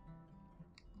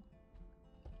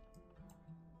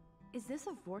 Is this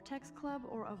a Vortex Club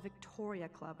or a Victoria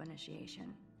Club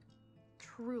initiation?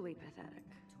 Truly pathetic.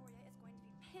 Victoria is going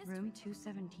to be pissed. Room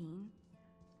 217?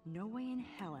 No way in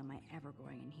hell am I ever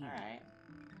going in here. Alright.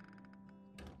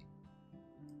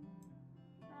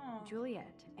 Oh.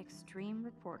 Juliet, extreme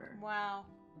reporter. Wow.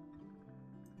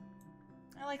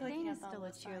 I like looking Dana's at all still a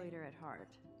the signs. cheerleader at heart.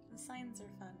 The signs are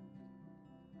fun.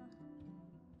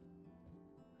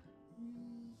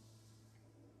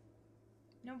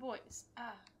 No boys.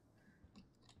 Ah.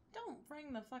 Don't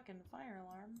ring the fucking fire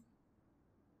alarm.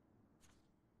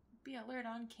 Be alert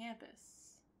on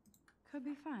campus. Could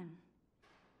be fun.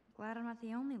 Glad I'm not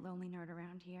the only lonely nerd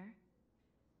around here.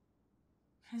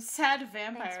 Sad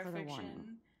vampire Thanks for the fiction.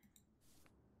 warning.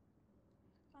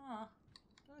 Ah,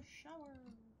 the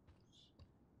showers.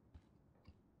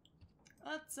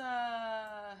 Let's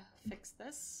fix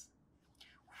this.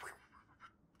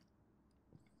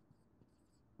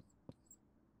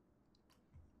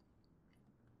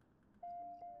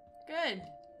 Good.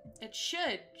 It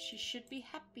should. She should be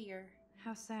happier.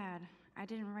 How sad. I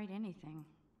didn't write anything.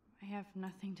 I have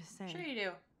nothing to say. Sure you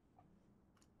do.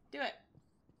 Do it.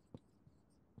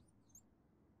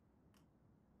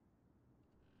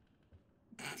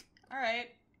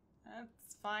 Alright.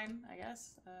 That's fine, I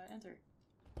guess. Enter.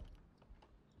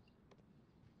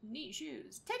 Neat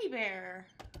shoes. Teddy bear.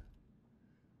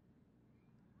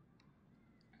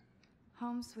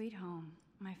 Home sweet home.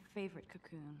 My favorite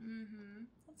cocoon. Mm-hmm.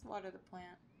 Let's water the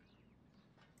plant.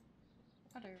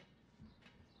 Water.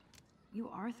 You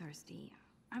are thirsty.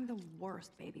 I'm the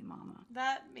worst baby mama.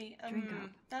 That me Drink up.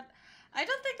 That I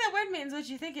don't think that word means what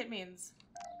you think it means.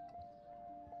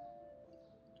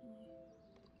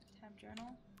 Tab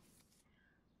journal.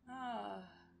 Ah.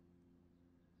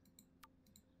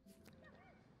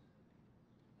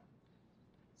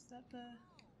 Is that the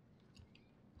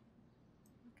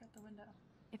look out the window?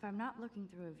 If I'm not looking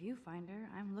through a viewfinder,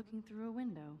 I'm looking through a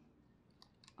window.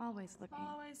 Always looking.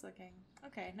 Always looking.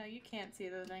 Okay, no, you can't see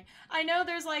the thing. I know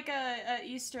there's like a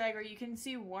Easter egg where you can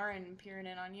see Warren peering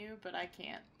in on you, but I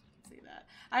can't see that.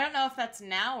 I don't know if that's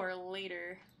now or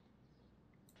later.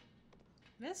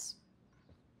 This?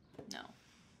 No.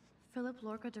 Philip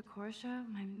Lorca de Corsia,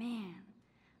 my man.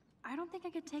 I don't think I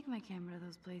could take my camera to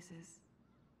those places.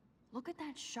 Look at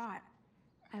that shot.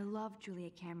 I love Julia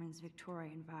Cameron's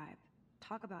Victorian vibe.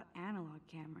 Talk about analog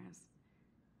cameras.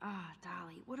 Ah,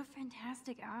 Dolly, what a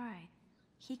fantastic eye.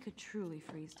 He could truly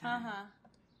freeze time. Uh-huh.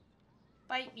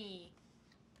 Bite me.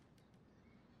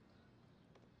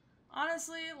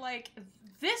 Honestly, like,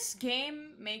 this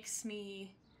game makes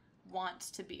me want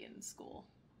to be in school.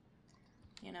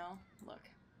 You know? Look.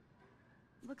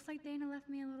 Looks like Dana left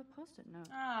me a little post-it note.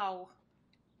 Oh.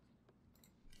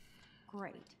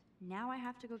 Great. Now I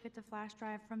have to go get the flash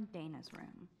drive from Dana's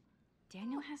room.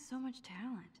 Daniel has so much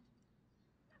talent.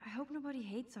 I hope nobody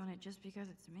hates on it just because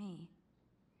it's me.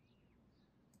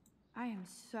 I am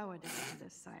so addicted to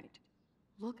this site.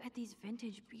 Look at these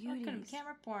vintage beauties. Welcome to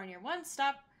Camera Porn, your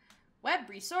one-stop web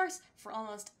resource for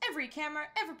almost every camera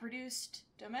ever produced,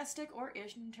 domestic or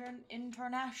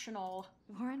international.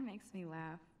 Warren makes me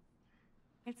laugh.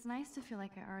 It's nice to feel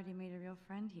like I already made a real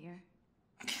friend here.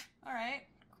 Alright,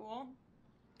 cool.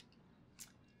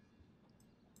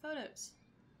 Photos.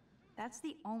 That's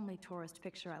the only tourist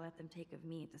picture I let them take of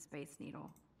me at the Space Needle.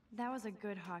 That was a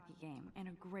good hockey game and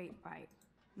a great fight.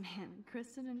 Man,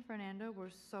 Kristen and Fernando were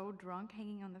so drunk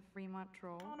hanging on the Fremont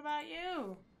Troll. What about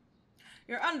you?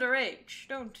 You're underage.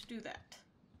 Don't do that.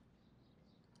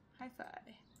 Hi-fi.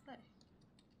 Play.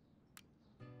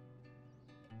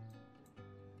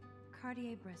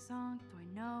 Cartier-Bresson,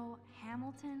 Doisneau,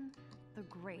 Hamilton, the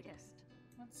greatest.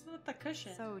 What's with the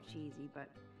cushion? So cheesy, but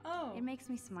it makes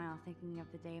me smile thinking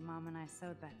of the day Mom and I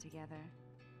sewed that together.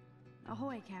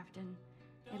 Ahoy, Captain.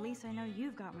 At least I know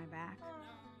you've got my back.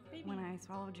 When I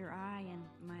swallowed your eye and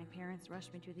my parents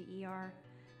rushed me to the ER,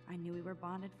 I knew we were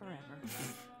bonded forever.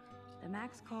 The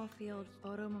Max Caulfield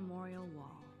Photo Memorial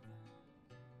Wall.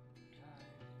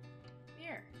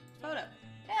 Here, photo.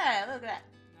 Yeah, look at that.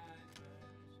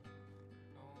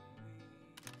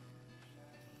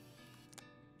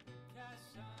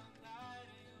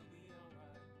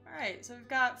 Alright, so we've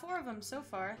got 4 of them so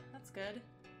far. That's good.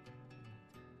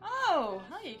 Oh!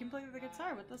 Oh, you can play the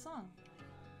guitar with the song.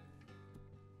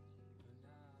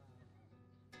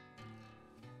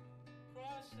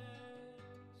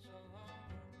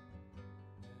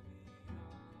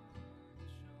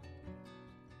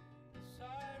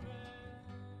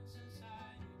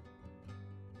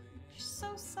 You're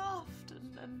so soft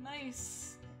and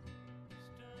nice.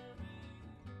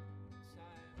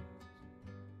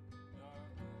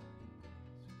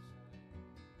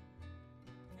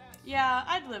 Yeah,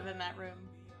 I'd live in that room.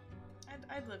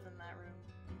 I'd live in that room.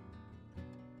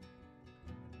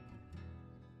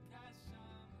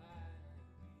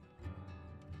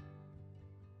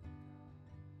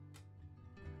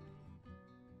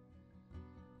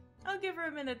 I'll give her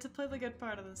a minute to play the good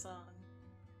part of the song.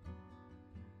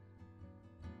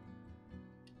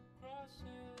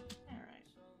 Alright.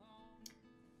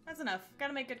 That's enough.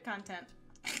 Gotta make good content.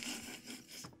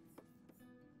 That's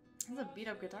a beat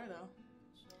up guitar though.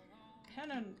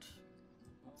 Pennant.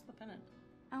 What's the pennant?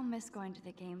 I'll miss going to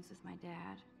the games with my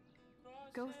dad.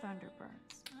 Go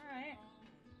Thunderbirds. Alright.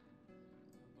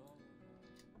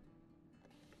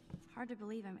 It's hard to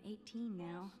believe I'm 18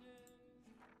 now.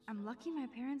 I'm lucky my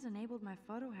parents enabled my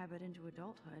photo habit into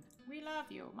adulthood. We love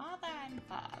you, mother and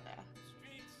father.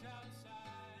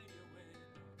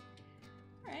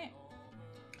 Alright.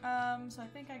 So I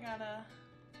think I gotta...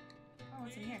 Oh,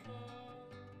 what's in here?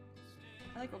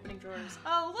 I like opening drawers.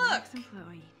 Oh, look! Max and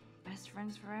Chloe. Best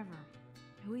friends forever.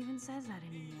 Who even says that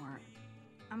anymore?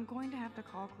 I'm going to have to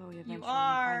call Chloe eventually and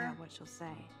find out what she'll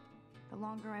say. The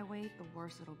longer I wait, the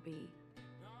worse it'll be.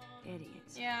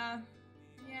 Idiots. Yeah.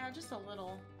 Yeah, just a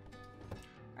little.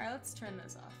 Alright, let's turn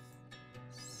this off.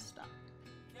 Stop.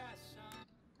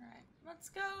 Alright, let's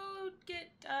go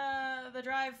get the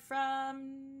drive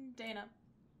from Dana.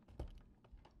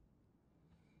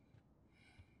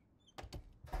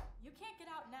 You can't get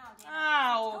out now, Dana.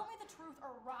 Ow! So tell me the truth or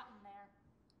rot in there.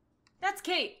 That's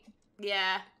Kate.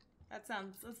 Yeah, that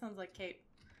sounds like Kate.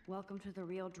 Welcome to the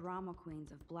real drama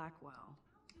queens of Blackwell.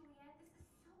 Juliet,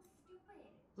 this is so stupid.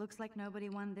 Looks like nobody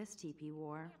won this TP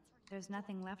war. There's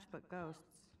nothing left but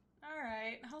ghosts.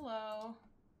 Alright, hello.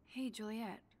 Hey,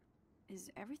 Juliet. Is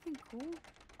everything cool?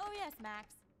 Oh yes,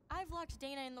 Max. I've locked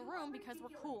Dana in the room because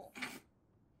we're cool.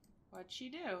 What'd she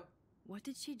do? What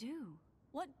did she do?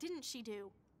 What didn't she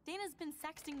do? Dana's been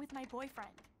sexting with my boyfriend.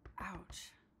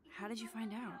 Ouch. How did you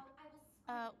find out?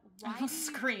 Why I'll do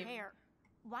scream. you care?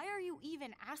 Why are you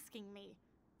even asking me?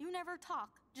 You never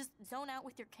talk. Just zone out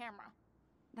with your camera.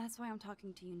 That's why I'm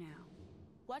talking to you now.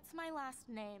 What's my last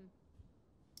name?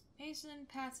 Payson,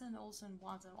 Patson, Olson,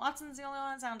 Watson. Watson's the only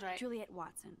one that sounds right. Juliet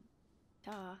Watson.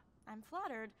 Duh. I'm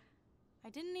flattered. I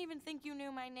didn't even think you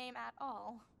knew my name at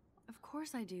all. Of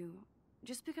course I do.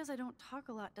 Just because I don't talk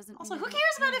a lot doesn't Also, mean who I cares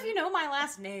don't about care. if you know my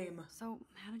last name? So,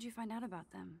 how did you find out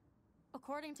about them?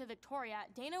 According to Victoria,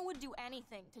 Dana would do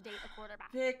anything to date a quarterback.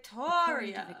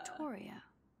 According Victoria. to Victoria.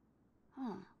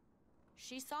 Huh.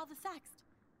 She saw the sext,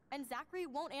 and Zachary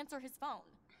won't answer his phone.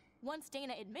 Once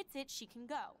Dana admits it, she can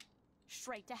go.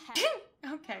 Straight to hell.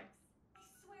 Okay. I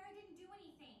swear I didn't do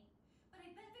anything, but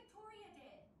I bet Victoria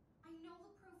did. I know the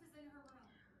proof is in her room.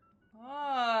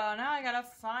 Oh, now I gotta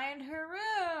find her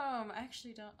room. I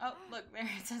actually don't. Oh, look, there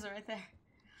it says it right there.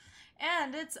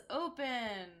 And it's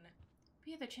open.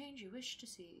 Be the change you wish to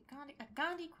see. Gandhi, a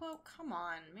Gandhi quote? Come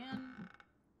on, man.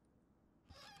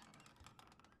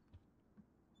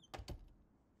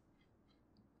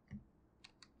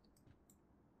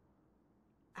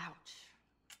 Ouch.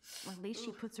 Well, at least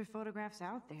she puts her photographs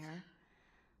out there.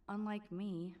 Unlike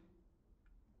me.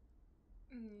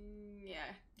 Yeah,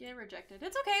 get rejected.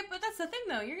 It's okay, but that's the thing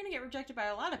though. You're gonna get rejected by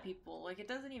a lot of people. Like, it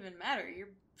doesn't even matter. Your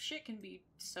shit can be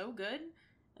so good,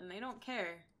 and they don't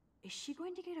care. Is she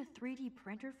going to get a 3D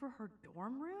printer for her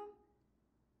dorm room?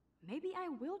 Maybe I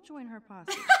will join her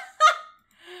posse.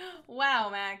 Wow,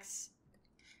 Max.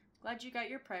 Glad you got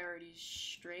your priorities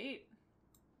straight.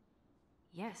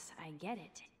 Yes, I get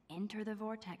it. Enter the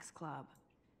Vortex Club.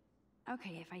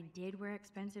 Okay, if I did wear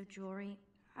expensive jewelry,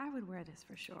 I would wear this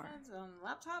for sure. That's a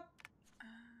laptop.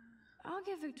 I'll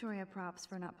give Victoria props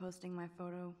for not posting my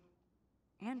photo.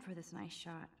 And for this nice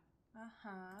shot.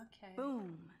 Okay.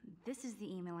 Boom! This is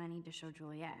the email I need to show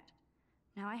Juliet.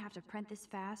 Now I have to print this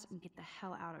fast and get the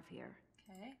hell out of here.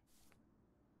 Okay.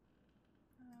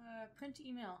 Print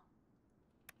email.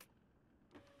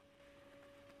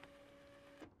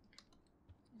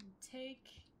 And take...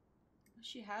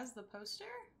 She has the poster?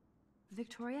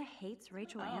 Victoria hates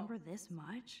Rachel Amber this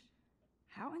much?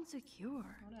 How insecure.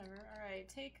 Whatever. Alright,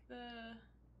 take the...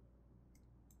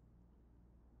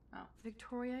 Oh.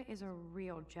 Victoria is a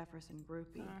real Jefferson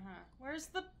groupie. Where's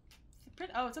the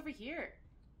print? Oh, it's over here.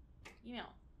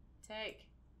 Email. Take.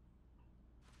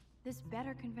 This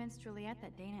better convince Juliet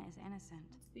that Dana is innocent.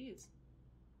 What's these?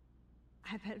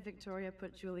 I bet Victoria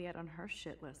put Juliet on her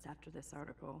shit list after this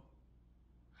article.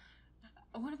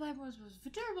 One of Blackmore's most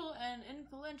venerable and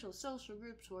influential social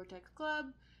groups, Vortex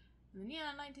Club, in the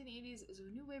neon 1980s, is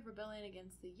a new wave rebellion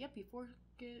against the yuppie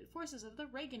forces of the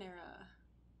Reagan era.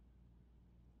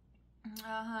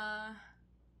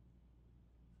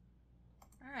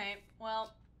 Alright,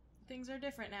 well, things are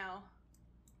different now.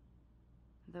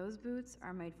 Those boots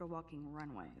are made for walking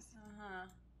runways.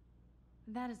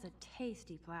 That is a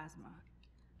tasty plasma.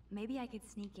 Maybe I could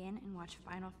sneak in and watch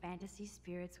Final Fantasy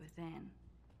Spirits Within.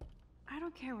 I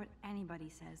don't care what anybody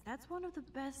says. That's one of the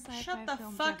best sci-fi films ever made. Shut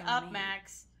the fuck up,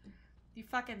 Max. You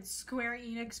fucking Square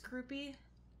Enix groupie.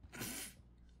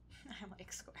 I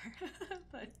like Square,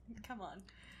 but come on.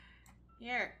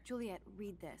 Here. Juliet,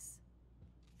 read this.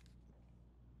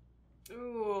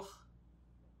 Ooh.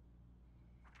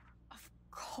 Of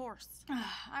course.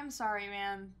 I'm sorry,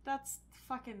 man. That's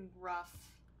fucking rough.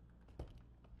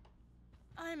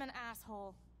 I'm an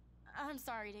asshole. I'm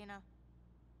sorry, Dana.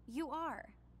 You are.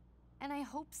 And I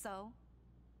hope so.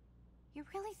 You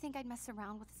really think I'd mess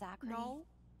around with Zachary? No,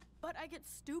 but I get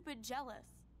stupid jealous.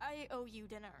 I owe you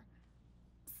dinner.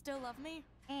 Still love me?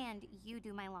 And you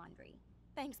do my laundry.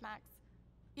 Thanks, Max.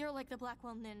 You're like the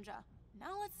Blackwell Ninja.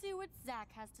 Now let's see what Zach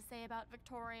has to say about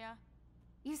Victoria.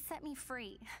 You set me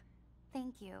free.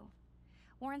 Thank you.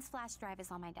 Warren's flash drive is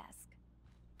on my desk.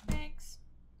 Thanks.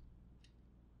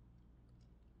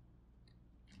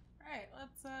 Alright,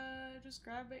 let's just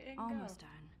grab it and Almost go.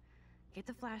 done. Get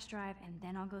the flash drive and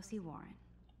then I'll go see Warren.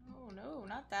 Oh no,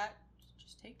 not that.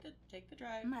 Just take the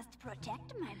drive. Must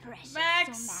protect my precious,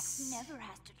 Max! so Max never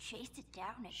has to chase it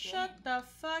down again. Shut the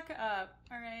fuck up.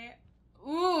 Alright.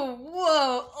 Ooh,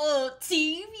 whoa, oh,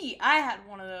 TV. I had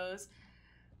one of those.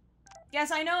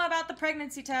 Yes, I know about the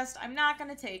pregnancy test. I'm not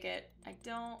gonna take it. I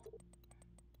don't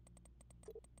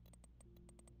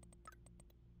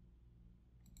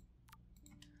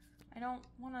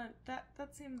wanna, that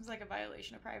seems like a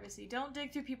violation of privacy. Don't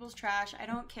dig through people's trash. I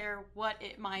don't care what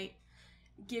it might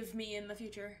give me in the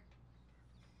future.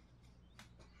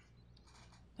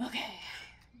 Okay,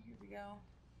 here we go.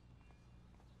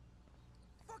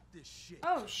 Fuck this shit.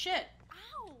 Oh, shit.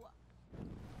 Ow!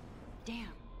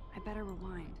 Damn, I better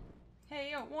rewind.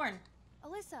 Hey, yo, Warren.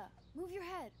 Alyssa, move your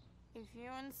head. If you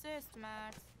insist,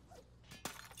 Max.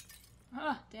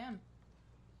 Oh, damn.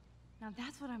 Now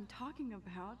that's what I'm talking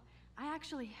about. I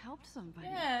actually helped somebody.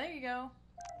 Yeah, there you go.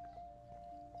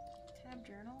 Tab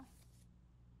journal.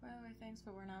 By the way, thanks,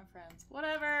 but we're not friends.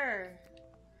 Whatever.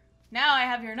 Now I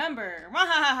have your number.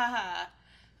 Wahahaha.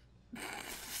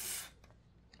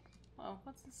 Well,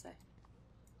 what's this say?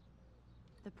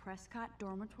 The Prescott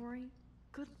dormitory?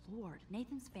 Good lord,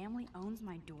 Nathan's family owns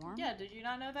my dorm? Yeah, did you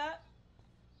not know that?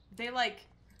 They, like,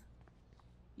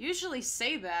 usually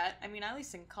say that. I mean, at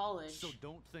least in college. So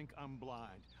don't think I'm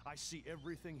blind. I see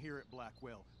everything here at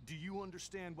Blackwell. Do you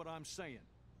understand what I'm saying?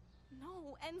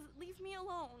 No, and leave me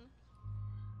alone.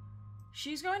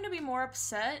 She's going to be more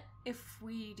upset if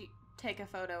we take a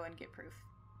photo and get proof.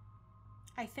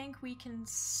 I think we can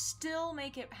still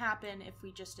make it happen if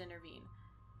we just intervene.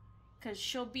 Because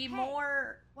she'll be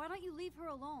more... Why don't you leave her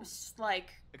alone? Like,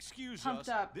 excuse pumped us,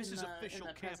 up this in is the, official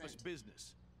in the campus present.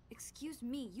 business. Excuse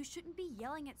me, you shouldn't be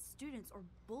yelling at students or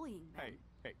bullying them.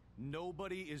 Hey,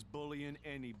 nobody is bullying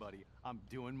anybody. I'm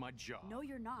doing my job. No,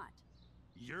 you're not.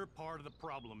 You're part of the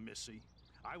problem, Missy.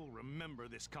 I will remember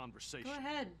this conversation. Go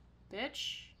ahead,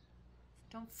 bitch.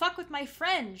 Don't fuck with my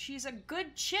friend. She's a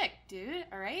good chick, dude.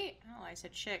 Alright? Oh, I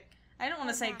said chick. I don't want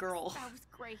to say Max, girl. That was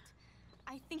great.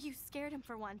 I think you scared him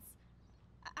for once.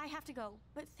 I have to go,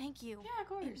 but thank you. Yeah, of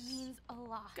course. It means a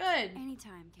lot. Good.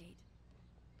 Anytime, Kate.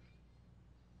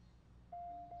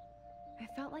 I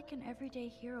felt like an everyday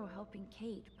hero helping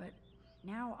Kate, but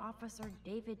now Officer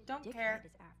David Don't Dickhead care.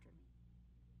 is after me.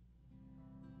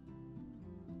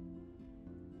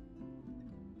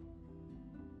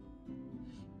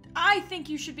 I think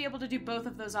you should be able to do both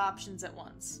of those options at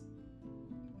once.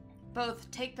 Both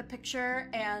take the picture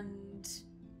and,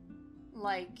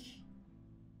 like,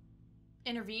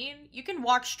 intervene. You can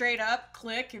walk straight up,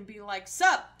 click, and be like,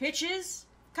 "Sup, bitches?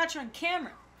 Caught you on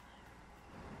camera."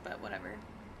 But whatever.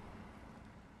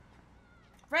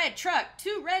 Red truck.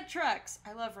 2 red trucks.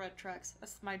 I love red trucks.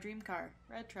 That's my dream car.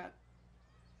 Red truck.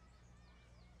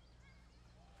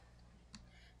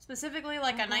 Specifically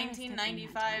like a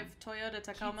 1995 Toyota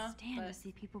Tacoma. Can't stand to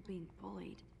see people being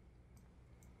bullied.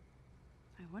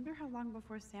 I wonder how long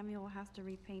before Samuel has to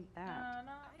repaint that.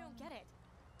 I don't get it.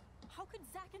 How could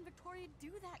Zach and Victoria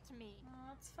do that to me? Oh,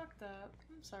 that's fucked up.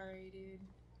 I'm sorry, dude.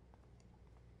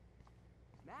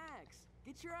 Max,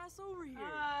 get your ass over here.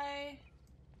 Hi.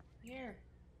 Here.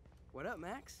 What up,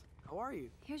 Max? How are you?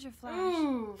 Here's your flash.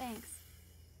 Ooh. Thanks.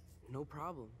 No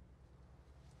problem.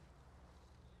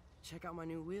 Check out my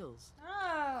new wheels.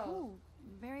 Oh. Cool.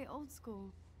 Very old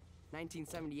school.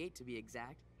 1978 to be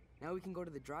exact. Now we can go to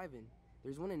the drive-in.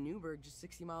 There's one in Newburgh just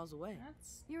 60 miles away.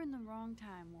 You're in the wrong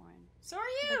time, Warren. So are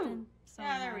you. But then, so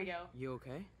Yeah, am there I. we go. You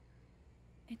okay?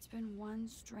 It's been one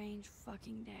strange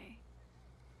fucking day.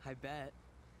 I bet.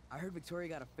 I heard Victoria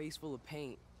got a face full of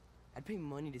paint. I'd pay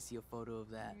money to see a photo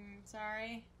of that.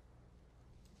 Sorry.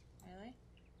 Really?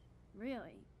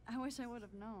 Really? I wish I would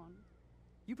have known.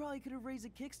 You probably could have raised a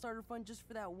Kickstarter fund just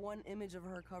for that one image of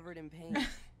her covered in paint.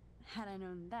 Had I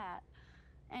known that.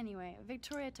 Anyway,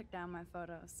 Victoria took down my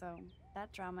photo, so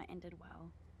that drama ended well.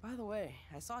 By the way,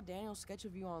 I saw Daniel's sketch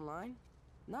of you online.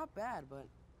 Not bad, but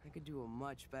I could do a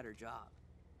much better job.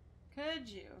 Could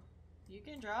you? You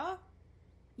can draw?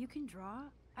 You can draw?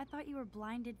 I thought you were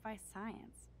blinded by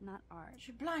science, not art.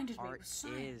 You blinded me Art with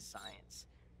science. is science.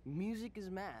 Music is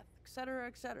math, etc.,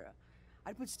 etc.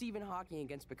 I'd put Stephen Hawking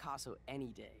against Picasso any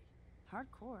day.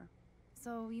 Hardcore.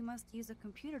 So you must use a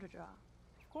computer to draw.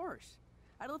 Of course.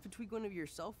 I'd love to tweak one of your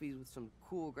selfies with some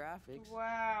cool graphics.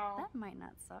 Wow. That might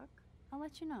not suck. I'll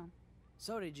let you know.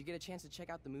 So, did you get a chance to check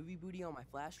out the movie booty on my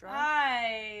flash drive?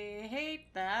 I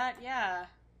hate that, yeah.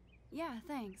 Yeah,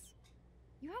 thanks.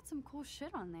 You had some cool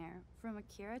shit on there, from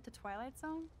Akira to Twilight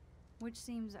Zone, which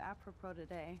seems apropos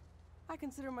today. I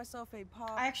consider myself a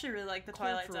pop. I actually really like the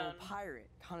Twilight cultural Zone. pirate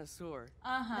connoisseur.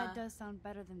 That does sound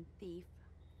better than thief.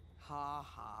 Ha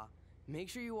ha. Make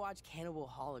sure you watch Cannibal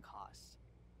Holocaust.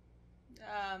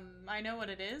 I know what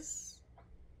it is.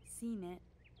 Seen it.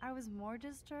 I was more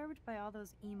disturbed by all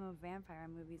those emo vampire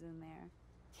movies in there.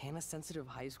 Can a sensitive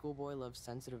high school boy love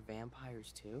sensitive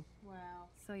vampires too? Wow.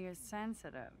 So you're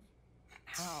sensitive.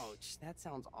 Ouch, that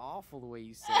sounds awful the way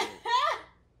you say it.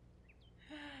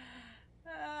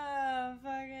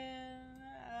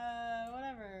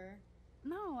 Whatever.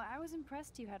 No, I was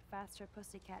impressed you had faster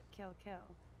pussycat kill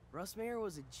kill. Russ Meyer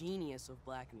was a genius of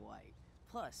black and white.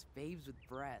 Plus, babes with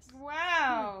breasts. He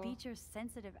Wow. would beat your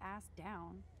sensitive ass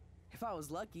down. If I was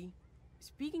lucky.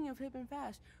 Speaking of hip and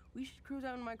fast, we should cruise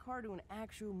out in my car to an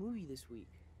actual movie this week.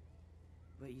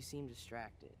 But you seem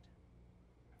distracted.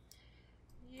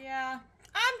 Yeah.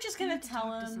 I'm just gonna need to tell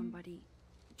talk him. to somebody,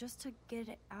 just to get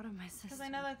it out of my system. Because I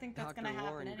know I think that's Dr. gonna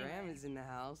happen Warren anyway. Graham is in the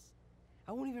house.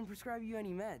 I won't even prescribe you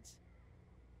any meds.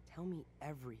 Tell me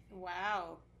everything.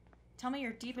 Wow. Tell me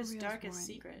your For deepest, reals, darkest Warren,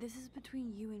 secret. This is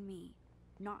between you and me,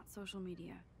 not social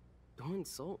media. Don't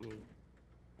insult me.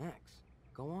 Max,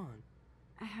 go on.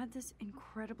 I had this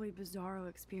incredibly bizarro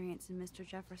experience in Mr.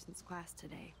 Jefferson's class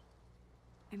today.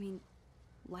 I mean,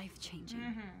 life-changing.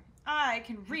 I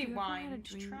can Have you ever had a rewind.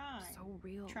 dream Try. so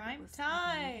real it Time was like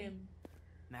a movie? time.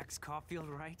 Max Caulfield,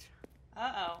 right?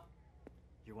 Uh-oh.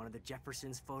 You're one of the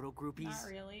Jefferson's photo groupies? Not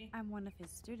really. I'm one of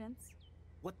his students.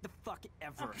 What the fuck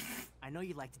ever. I know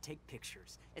you like to take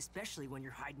pictures, especially when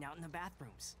you're hiding out in the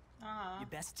bathrooms. You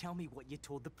best tell me what you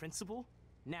told the principal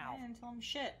now. I didn't tell him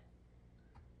shit.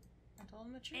 I told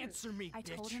him the truth. Answer me, I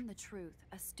bitch. told him the truth.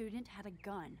 A student had a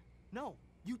gun. No,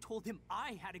 you told him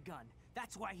I had a gun.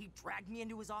 That's why he dragged me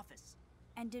into his office.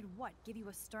 And did what? Give you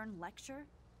a stern lecture?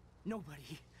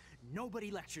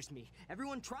 Nobody lectures me.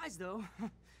 Everyone tries, though.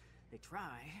 They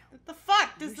try. What the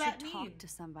fuck does you that should mean? talk to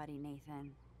somebody,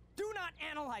 Nathan. Do not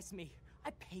analyze me.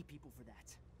 I pay people for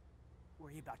that.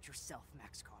 Worry about yourself,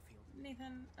 Max Caulfield.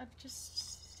 Nathan,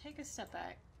 just take a step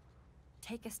back.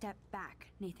 Take a step back,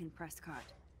 Nathan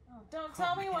Prescott. Oh, don't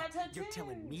tell me what to do. You're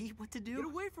telling me what to do? Get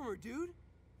away from her, dude.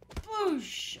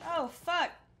 Boosh! Oh,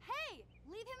 fuck. Hey,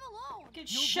 leave him alone. Get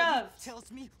Nobody shoved.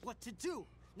 tells me what to do.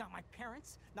 Not my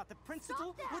parents, not the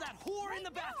principal, or that whore in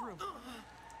the bathroom.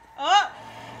 Oh,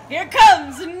 here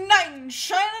comes knight in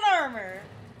shining armor.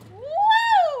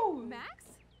 Woo! Max?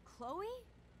 Chloe?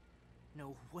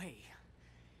 No way.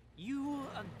 You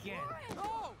again.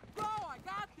 Oh, bro, I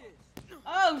got this.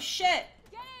 Oh, shit.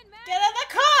 Get in, Max. Get in the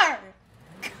car.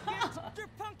 Get your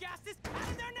punk asses out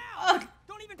of there now! Oh.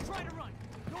 Don't even try to run.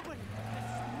 Nobody.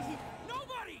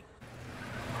 Nobody.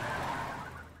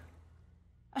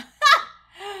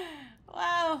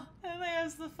 Wow, and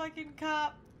there's the fucking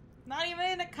cop. Not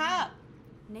even a cop.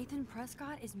 Nathan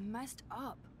Prescott is messed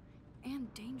up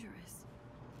and dangerous.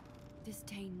 This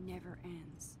day never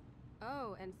ends.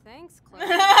 Oh, and thanks, Chloe.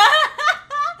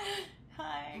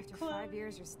 Hi, After Chloe. 5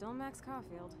 years, you're still Max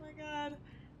Caulfield. Oh my god,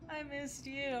 I missed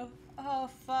you. Oh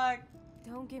fuck.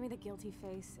 Don't give me the guilty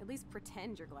face. At least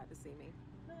pretend you're glad to see me.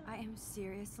 I am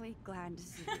seriously glad to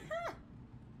see you.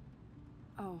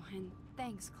 Oh, and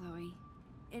thanks, Chloe.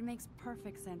 It makes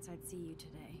perfect sense I'd see you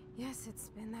today. Yes, it's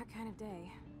been that kind of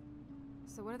day.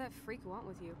 So what did that freak want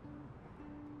with you?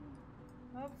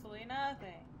 Hopefully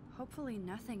nothing. Hopefully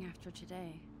nothing after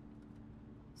today.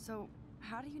 So,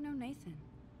 how do you know Nathan?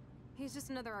 He's just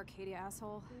another Arcadia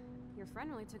asshole. Your friend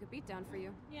really took a beat down for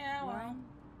you. Yeah, well. Warren?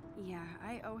 Yeah,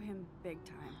 I owe him big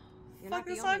time. You're Fuck, not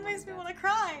the this only song one makes who me does. want to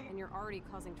cry. And you're already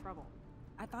causing trouble.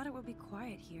 I thought it would be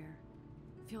quiet here.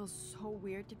 Feels so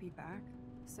weird to be back.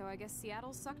 So I guess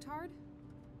Seattle sucked hard?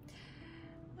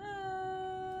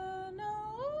 No.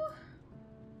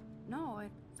 No,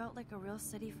 it felt like a real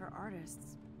city for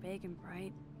artists. Big and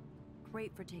bright.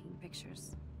 Great for taking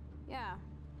pictures. Yeah.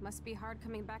 Must be hard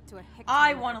coming back to a hick.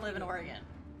 I town want to like live in Arcadia. Oregon.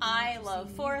 I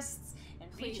love forests and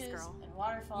Please, beaches girl. and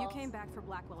waterfalls. You came back for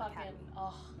Blackwell Academy.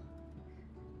 Oh.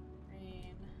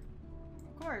 Rain.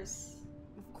 Of course.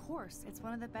 Of course, it's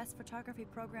one of the best photography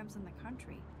programs in the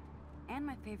country. And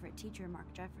my favorite teacher,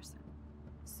 Mark Jefferson.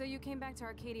 So you came back to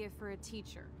Arcadia for a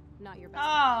teacher, not your best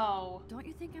Oh. Don't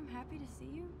you think I'm happy to see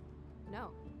you? friend.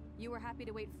 No. You were happy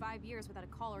to wait 5 years without a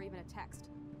call or even a text.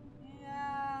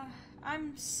 Yeah.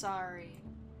 I'm sorry.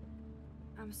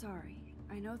 I'm sorry.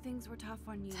 I know things were tough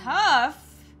on you.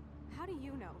 Tough? How do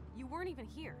you know? You weren't even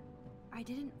here. I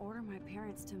didn't order my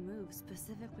parents to move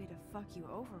specifically to fuck you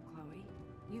over, Chloe.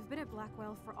 You've been at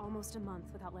Blackwell for almost a month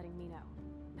without letting me know.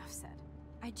 Enough said.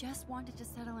 I just wanted to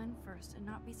settle in first and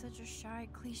not be such a shy,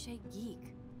 cliche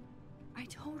geek. I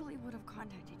totally would have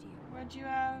contacted you. What'd you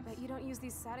have? But you don't use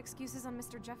these sad excuses on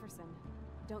Mr. Jefferson.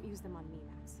 Don't use them on me,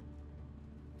 Max.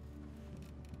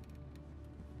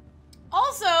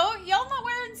 Also, y'all not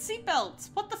wearing seatbelts.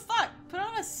 What the fuck? Put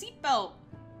on a seatbelt.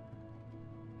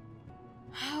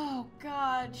 Oh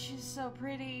god, she's so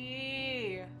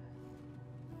pretty.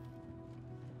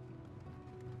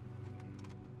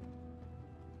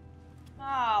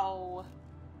 Ow.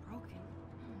 Broken.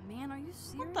 Oh, man, are you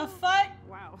serious? What the fuck?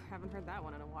 Wow, haven't heard that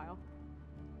one in a while.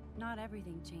 Not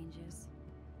everything changes.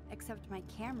 Except my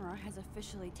camera has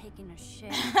officially taken a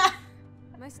shit.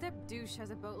 My step douche has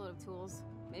a boatload of tools.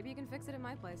 Maybe you can fix it at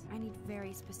my place. I need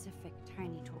very specific,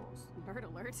 tiny tools. Bird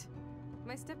alert.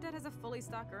 My stepdad has a fully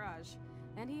stocked garage.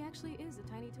 And he actually is a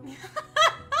tiny tool.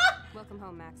 Welcome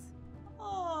home, Max.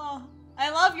 Oh, I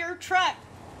love your truck.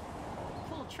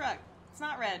 Cool truck. It's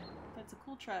not red, but it's a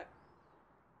cool truck.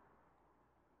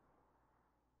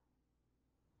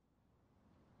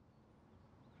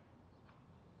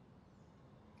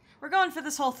 We're going for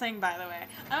this whole thing, by the way.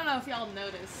 I don't know if y'all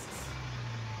noticed.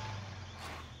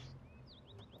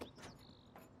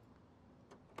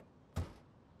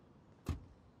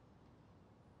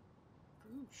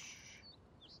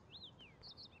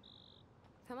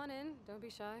 Come on in, don't be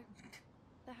shy.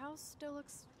 The house still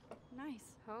looks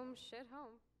nice. Home, shit,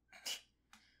 home.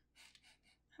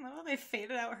 I love how they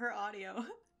faded out her audio.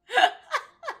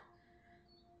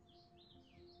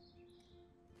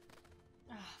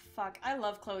 Oh, fuck. I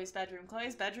love Chloe's bedroom.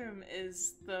 Chloe's bedroom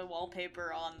is the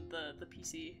wallpaper on the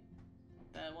PC.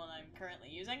 The one I'm currently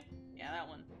using. Yeah, that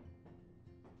one.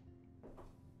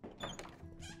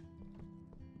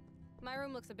 My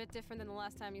room looks a bit different than the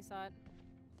last time you saw it.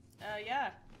 Yeah.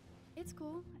 It's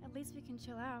cool. At least we can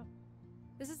chill out.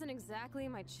 This isn't exactly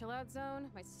my chill-out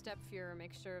zone. My step-Fuhrer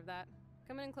makes sure of that.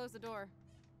 Come in and close the door.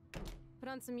 Put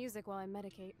on some music while I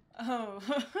medicate. Oh.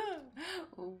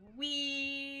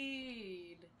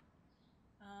 Weed.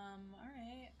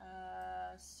 Alright.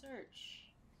 Search.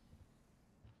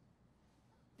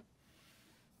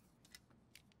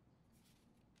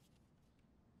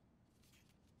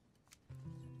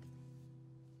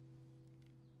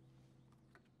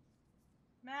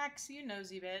 Max, you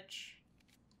nosy bitch.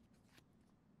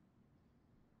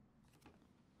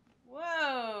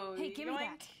 Whoa! Hey, give me yoink.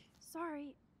 that.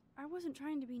 Sorry, I wasn't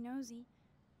trying to be nosy.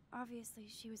 Obviously,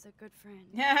 she was a good friend.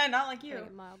 Yeah, not like you. Putting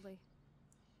it mildly.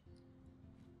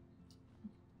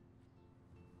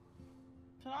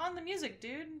 Put on the music,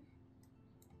 dude.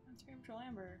 That's Rachel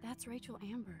Amber. That's Rachel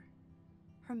Amber.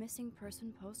 Her missing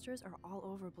person posters are all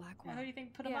over Blackwell. Yeah, who do you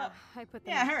think put them up? I put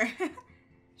them Yeah, up. her.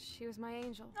 She was my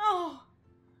angel. Oh!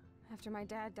 After my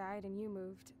dad died and you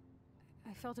moved,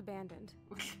 I felt abandoned.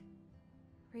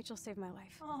 Rachel saved my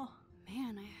life. Oh.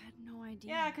 Man, I had no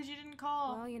idea. Yeah, because you didn't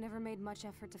call. Well, you never made much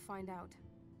effort to find out.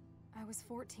 I was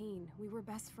 14. We were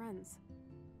best friends.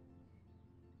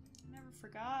 I never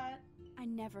forgot. I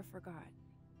never forgot.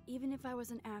 Even if I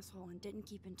was an asshole and didn't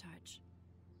keep in touch.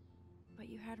 But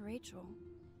you had Rachel.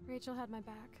 Rachel had my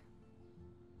back.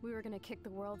 We were gonna kick the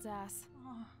world's ass.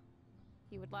 Oh.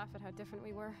 You would laugh at how different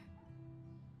we were.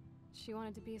 She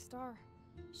wanted to be a star.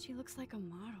 She looks like a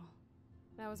model.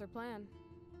 That was her plan.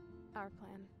 Our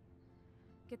plan.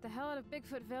 Get the hell out of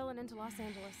Bigfootville and into Los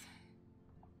Angeles.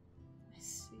 I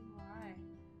see why.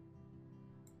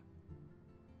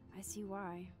 I see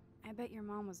why. I bet your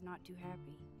mom was not too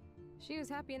happy. She was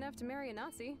happy enough to marry a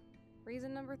Nazi.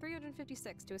 Reason number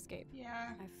 356 to escape.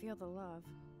 Yeah. I feel the love.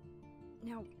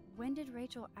 Now, when did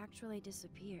Rachel actually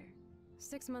disappear?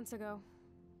 6 months ago.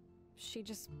 She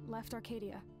just left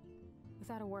Arcadia.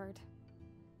 Without a word.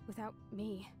 Without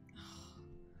me.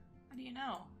 How do you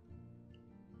know?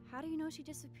 How do you know she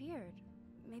disappeared?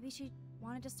 Maybe she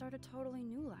wanted to start a totally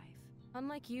new life.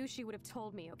 Unlike you, she would have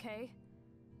told me, okay?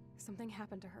 Something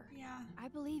happened to her. Yeah. I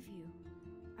believe you.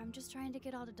 I'm just trying to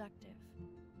get all deductive.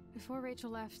 Before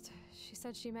Rachel left, she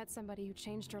said she met somebody who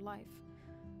changed her life.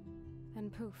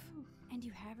 And poof. And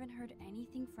you haven't heard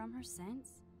anything from her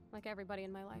since? Like everybody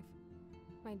in my life.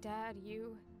 My dad,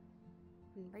 you,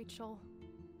 and Rachel.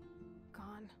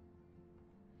 Gone.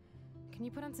 Can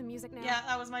you put on some music now? Yeah,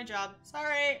 that was my job.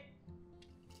 Sorry.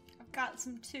 I've got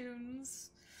some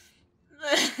tunes.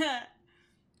 Okay,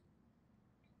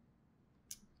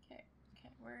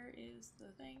 where is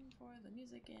the thing for the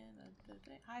music in the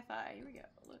thing? Hi-fi, here we go,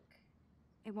 look.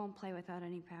 It won't play without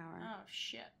any power. Oh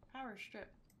shit, power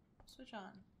strip. Switch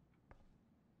on.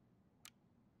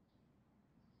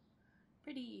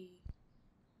 Pretty.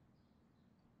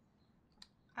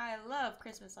 I love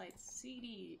Christmas lights.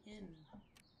 CD in.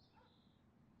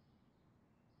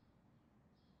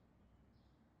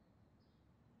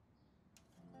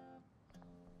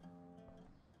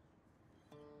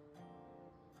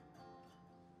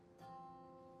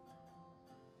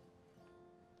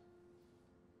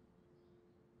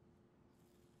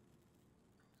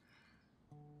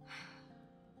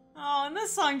 Oh, and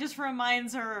this song just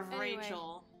reminds her of Anyway,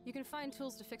 Rachel. You can find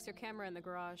tools to fix your camera in the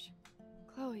garage.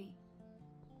 Chloe,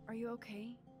 are you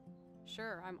okay?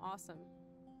 Sure, I'm awesome.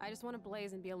 I just want to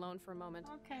blaze and be alone for a moment.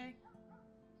 Okay.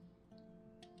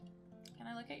 Can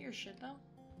I look at your shit though?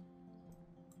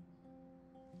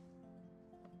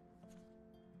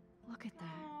 Look at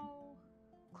that. Oh.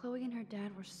 Chloe and her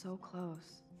dad were so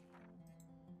close.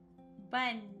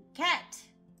 Cat!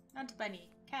 Not bunny,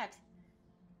 cat.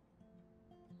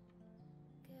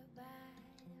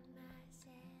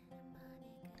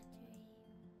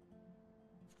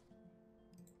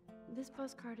 This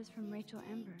postcard is from Rachel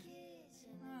Amber.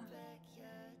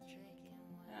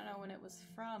 I don't know when it was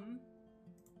from.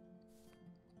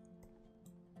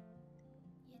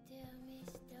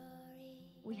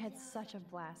 We had such a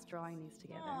blast drawing these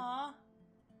together. Aww.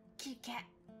 Kit Kat.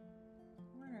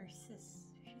 Warner sis.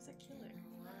 She's a killer.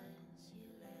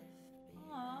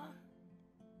 Aww.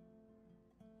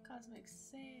 Cosmic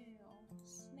Snail.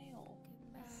 Snail.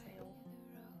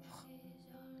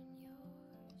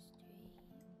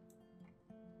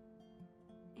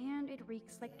 And it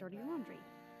reeks like dirty laundry.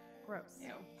 Gross.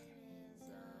 Ew.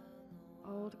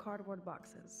 Old cardboard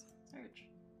boxes. Search.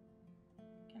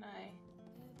 Can I?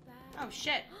 Oh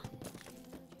shit!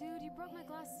 Dude, you broke my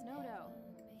glass snow dough.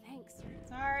 Thanks.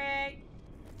 Sorry.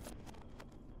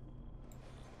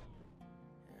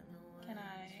 Can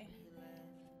I?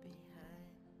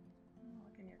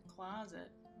 Look in your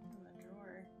closet. In the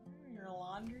drawer. Your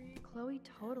laundry. Chloe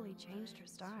totally changed her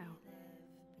style.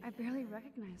 I barely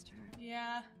recognized her.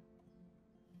 Yeah.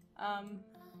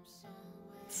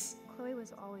 Chloe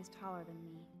was always taller than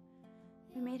me.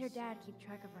 We made her dad keep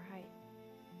track of her height.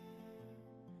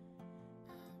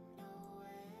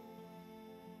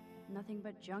 Nothing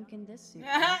but junk in this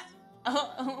suitcase.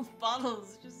 Oh,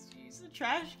 bottles. Just use a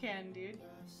trash can, dude.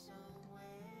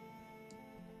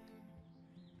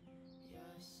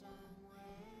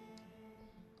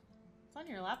 It's on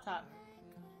your laptop.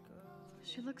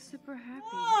 She looks super happy.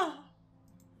 Ah!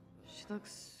 She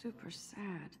looks super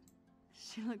sad.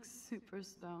 She looks super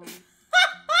stoned.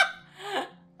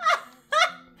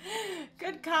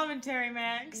 Good commentary,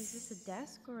 Max. Is this a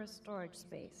desk or a storage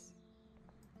space?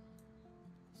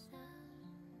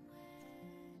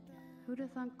 Who'd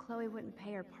have thought Chloe wouldn't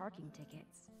pay her parking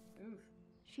tickets? Oof.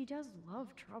 She does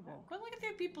love trouble. Quit looking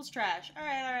through people's trash.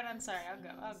 Alright, I'm sorry.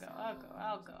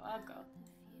 I'll go.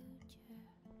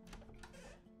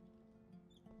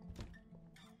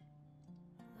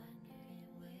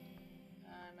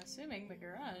 I'm assuming the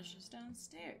garage is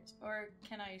downstairs. Or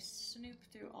can I snoop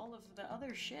through all of the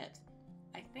other shit?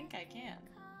 I think I can.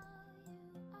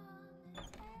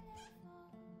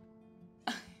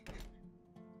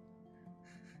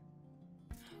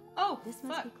 Oh, this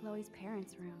must be Chloe's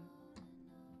parents' room.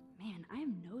 Man, I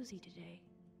am nosy today.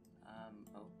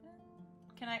 Open?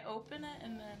 Can I open it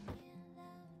and then...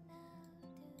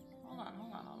 Hold on.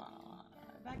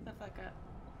 Back the fuck up.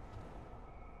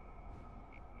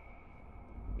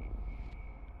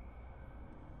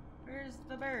 Where's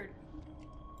the bird?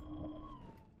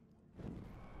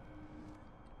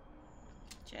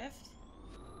 Jeff?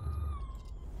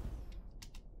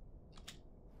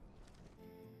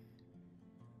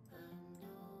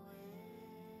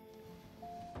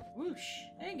 Whoosh.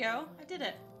 There you go. I did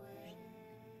it.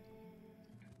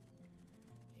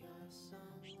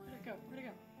 Where'd it go?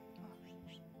 Oh.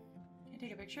 Can I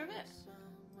take a picture of it?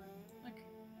 Look.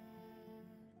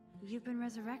 You've been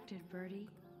resurrected, Birdie.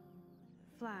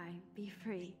 Fly, be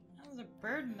free. That was a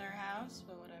bird in their house,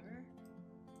 but whatever.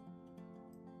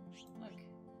 Look.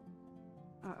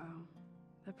 Uh-oh.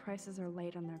 The prices are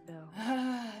late on their bill.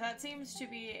 That seems to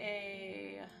be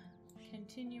a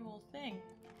continual thing.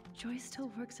 Joy still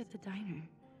works at the diner.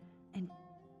 And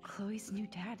Chloe's new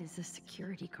dad is a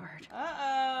security guard.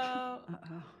 Uh-oh.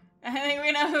 Uh-oh. I think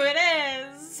we know who it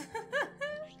is.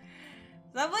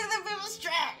 Stop looking at people's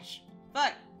trash.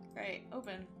 Fuck. Right,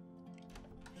 open.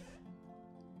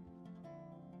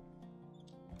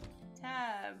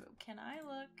 Tab. Can I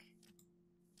look?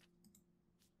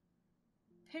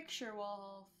 Picture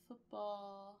wall.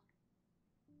 Football.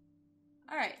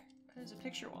 Alright. There's a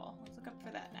picture wall. Let's look up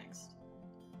for that next.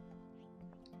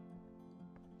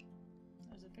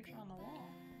 There's a picture on the wall.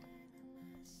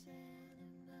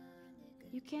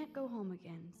 You can't go home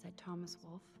again, said Thomas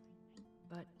Wolfe.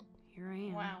 But here I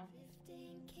am. Wow.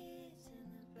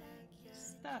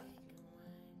 Stuff.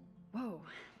 Whoa,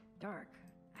 dark.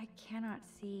 I cannot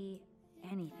see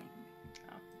anything.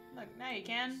 Oh, look, now you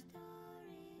can.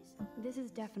 This is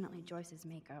definitely Joyce's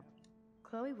makeup.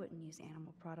 Chloe wouldn't use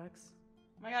animal products.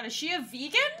 Oh my god, is she a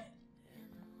vegan?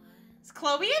 Is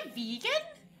Chloe a vegan?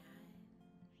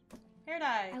 Hair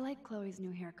dye. I like Chloe's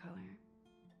new hair color.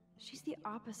 She's the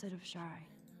opposite of shy.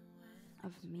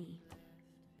 Of me.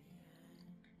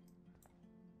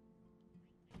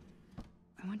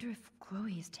 I wonder if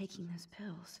Chloe is taking those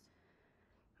pills.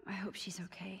 I hope she's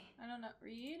okay. I don't know.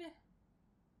 Read?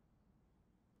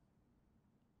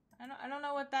 I don't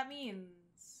know what that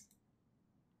means.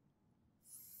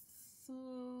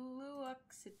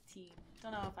 Fluoxetine.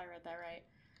 Don't know if I read that right.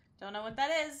 Don't know what that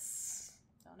is.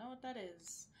 Don't know what that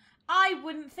is. I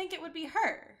wouldn't think it would be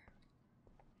her.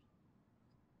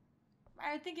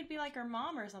 I would think it'd be like her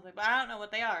mom or something, but I don't know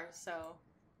what they are, so.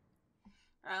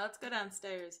 Alright, let's go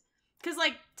downstairs. Because,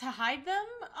 like, to hide them?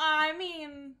 I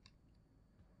mean,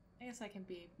 I guess I can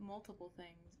be multiple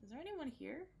things. Is there anyone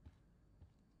here?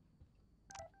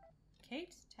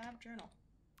 Kate? Tab journal.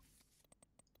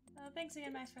 Thanks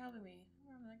again, Max, for helping me.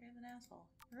 I'm like an asshole.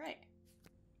 You're right.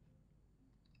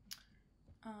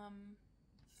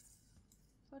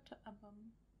 Photo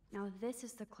album. Now this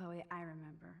is the Chloe I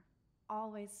remember.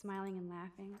 Always smiling and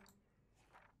laughing.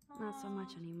 Not so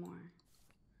much anymore.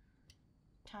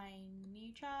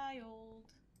 Tiny child.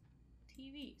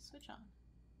 TV. Switch on.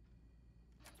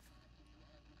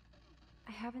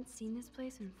 I haven't seen this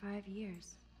place in 5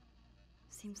 years.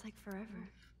 Seems like forever.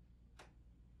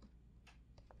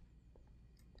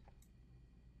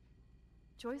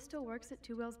 Joy still works at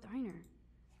Two Whales Diner.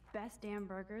 Best damn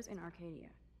burgers in Arcadia.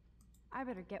 I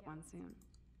better get one soon.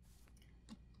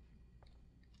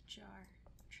 Jar.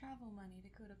 Travel money to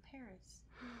go to Paris.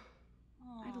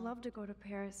 I'd love to go to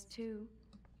Paris too.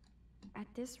 At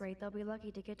this rate, they'll be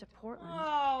lucky to get to Portland.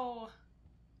 Oh.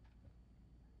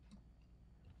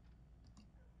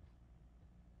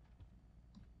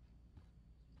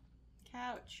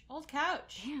 Couch. Old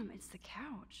couch. Damn, it's the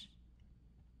couch.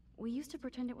 We used to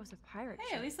pretend it was a pirate ship.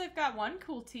 Hey, at least they've got one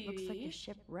cool TV. Looks like the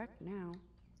ship wrecked now.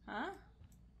 Huh?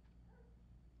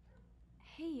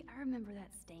 Hey, I remember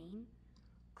that stain.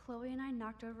 Chloe and I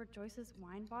knocked over Joyce's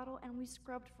wine bottle and we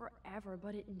scrubbed forever,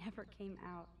 but it never came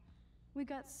out. We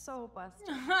got so busted.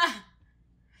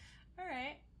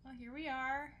 Alright, well here we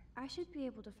are. I should be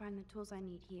able to find the tools I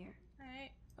need here.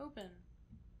 Alright, open.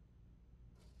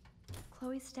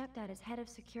 Chloe's stepdad is head of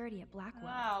security at Blackwell.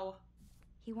 Wow.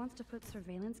 He wants to put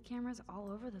surveillance cameras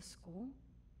all over the school?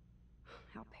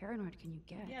 How paranoid can you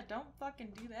get? Yeah, don't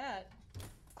fucking do that.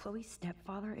 Chloe's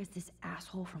stepfather is this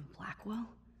asshole from Blackwell?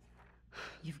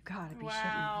 You've gotta be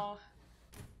wow.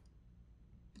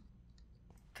 shitting me.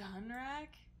 Gun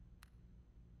rack?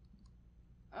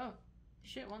 Oh,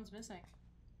 shit, one's missing.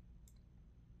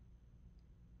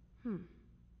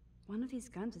 One of these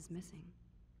guns is missing.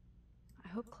 I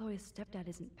hope Chloe's stepdad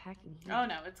isn't packing here. Oh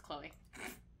no, it's Chloe.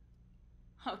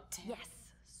 Oh, damn. Yes,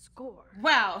 score.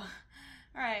 Wow.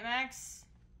 Alright, Max.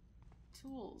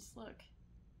 Tools, look.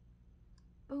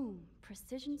 Boom,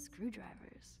 precision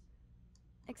screwdrivers.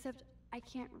 Except I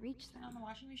can't reach them. On the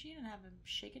washing machine and have him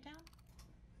shake it down?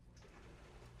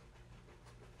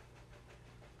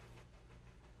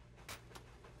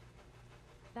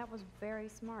 That was very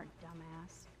smart,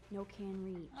 dumbass. No can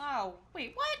reach. Oh,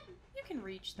 wait, what? You can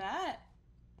reach that.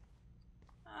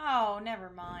 Oh, never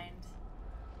mind.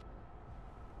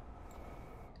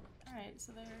 Alright,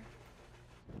 so there.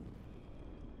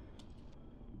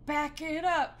 Back it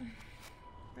up.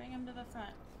 Bring him to the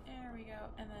front. There we go.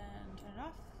 And then turn it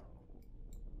off.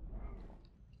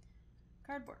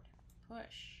 Cardboard.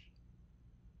 Push.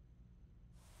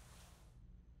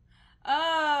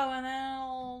 Oh, and then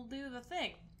I'll do the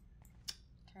thing.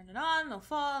 Turn it on, they'll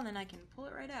fall, and then I can pull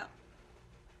it right out.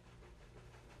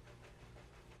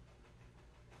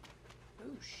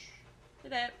 Boosh.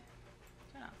 Did it.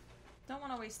 Turn off. Don't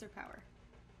want to waste their power.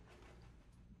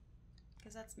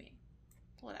 Because that's me.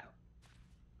 Pull it out.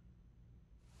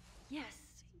 Yes,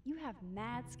 you have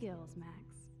mad skills, Max.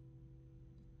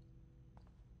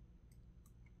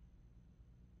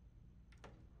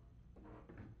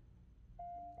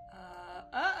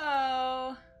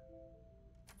 Uh-oh.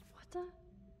 What the?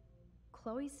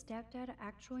 Chloe's stepdad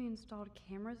actually installed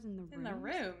cameras in the rooms? In the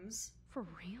rooms? For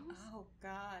reals? Oh,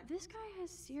 God. This guy has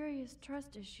serious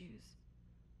trust issues.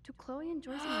 Do Chloe and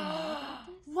Joyce even know about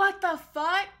this? What the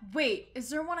fuck? Wait, is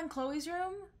there one in Chloe's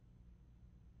room?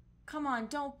 Come on,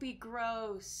 don't be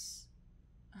gross.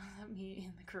 Let me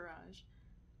in the garage.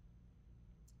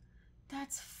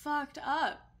 That's fucked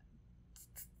up.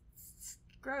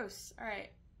 Gross.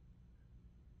 Alright.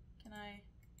 Can I...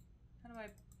 How do I...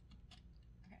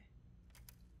 Okay.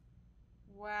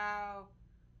 Wow.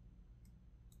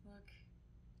 Look.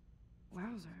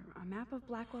 Wowzer, a map of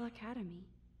Blackwell Academy.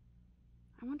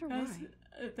 I wonder why.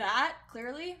 That,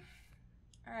 clearly?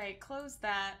 Alright, close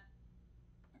that.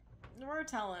 We're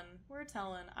telling.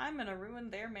 I'm gonna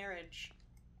ruin their marriage.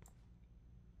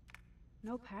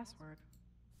 No password.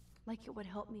 Like it would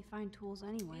help me find tools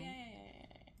anyway.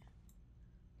 Yeah.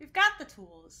 We've got the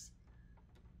tools.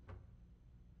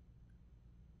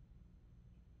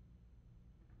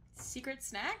 Secret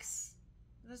snacks?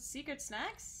 Those secret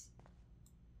snacks?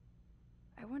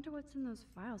 I wonder what's in those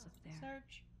files up there.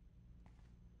 Search.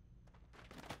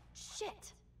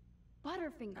 Shit!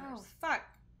 Butterfingers. Oh, fuck.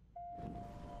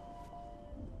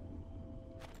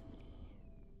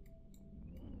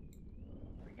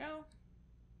 There we go.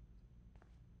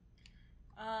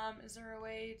 Is there a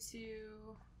way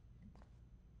to,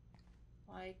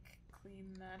 like,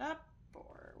 clean that up,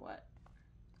 or what?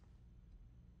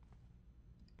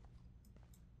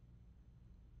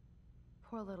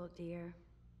 Poor little dear.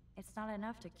 It's not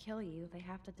enough to kill you, they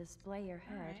have to display your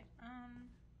head. Alright,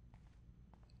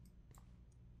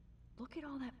 Look at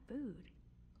all that food.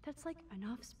 That's like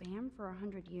enough spam for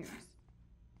 100 years.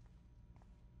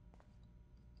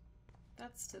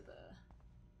 That's to the...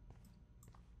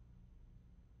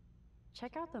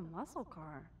 Check out the muscle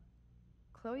car.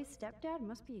 Chloe's stepdad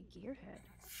must be a gearhead.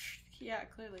 Yeah,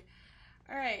 clearly.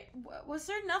 Alright, was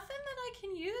there nothing that I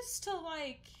can use to,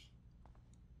 like...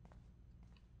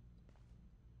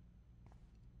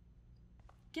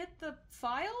 get the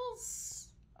files?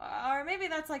 Or maybe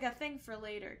that's like a thing for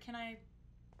later. Can I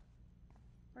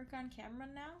work on camera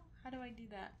now? How do I do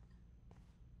that?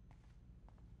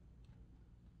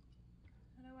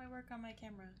 How do I work on my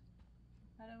camera?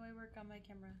 How do I work on my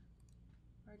camera?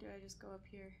 Or do I just go up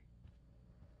here?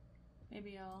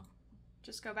 Maybe I'll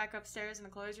just go back upstairs in the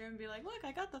clothes room and be like, look,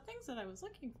 I got the things that I was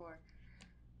looking for.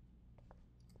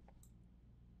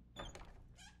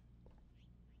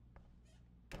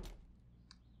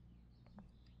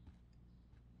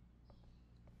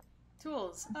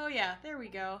 Tools. Oh yeah, there we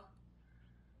go.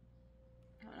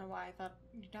 I don't know why I thought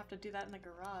you'd have to do that in the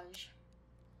garage.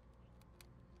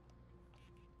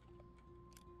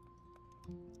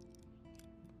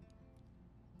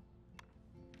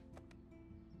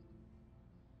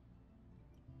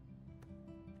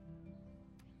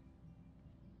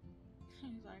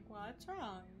 He's like, what's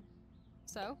wrong?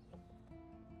 So?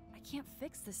 I can't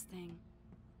fix this thing.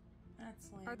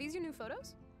 That's lame. Are these your new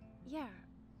photos? Yeah,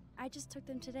 I just took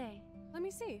them today. Let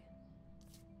me see.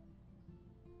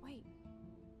 Wait,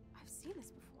 I've seen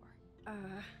this before.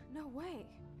 No way.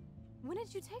 When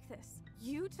did you take this?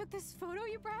 You took this photo,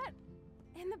 you brat?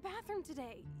 In the bathroom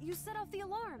today. You set off the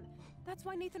alarm. That's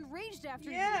why Nathan raged after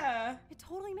you. Yeah. It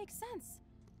totally makes sense.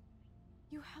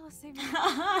 You hella saved me.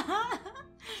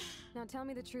 Now tell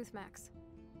me the truth, Max.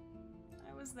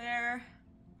 I was there.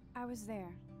 I was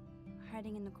there,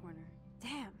 hiding in the corner.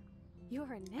 Damn, you're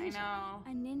a ninja. I know.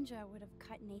 A ninja would have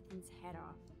cut Nathan's head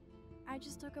off. I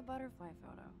just took a butterfly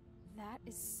photo. That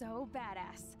is so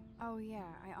badass. Oh yeah,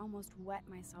 I almost wet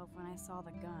myself when I saw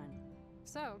the gun.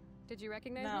 So, did you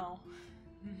recognize me? No,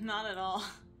 not at all.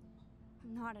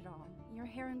 Not at all. Your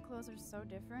hair and clothes are so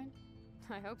different.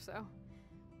 I hope so.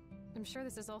 I'm sure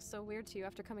this is all so weird to you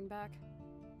after coming back.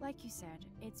 Like you said,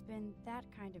 it's been that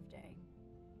kind of day.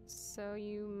 So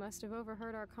you must have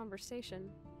overheard our conversation.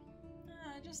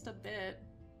 Just a bit.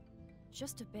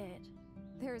 Just a bit.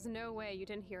 There is no way you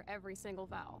didn't hear every single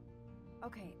vowel.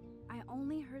 Okay, I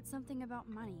only heard something about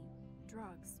money,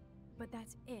 drugs, but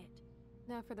that's it.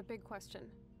 Now for the big question.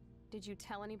 Did you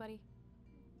tell anybody?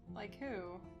 Like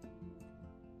who?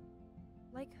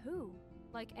 Like who?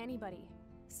 Like anybody.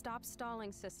 Stop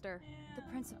stalling, sister. Yeah.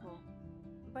 The principal.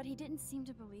 But he didn't seem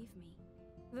to believe me.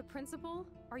 The principal?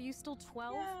 Are you still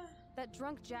 12? Yeah. That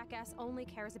drunk jackass only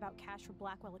cares about cash for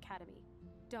Blackwell Academy.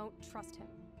 Don't trust him.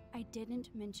 I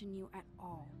didn't mention you at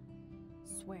all.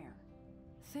 Swear.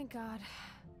 Thank God.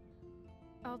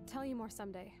 I'll tell you more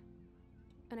someday.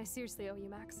 And I seriously owe you,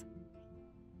 Max.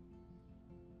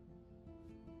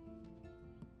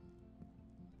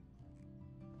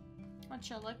 What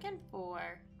you looking for?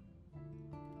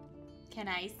 Can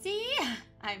I see?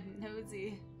 I'm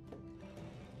nosy.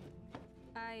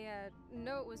 I,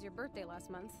 know it was your birthday last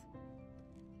month.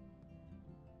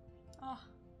 Oh.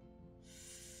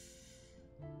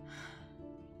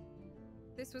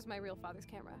 This was my real father's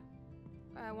camera.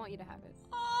 I want you to have it.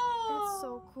 Oh! That's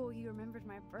so cool you remembered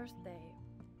my birthday.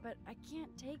 But I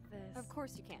can't take this. Of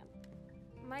course you can.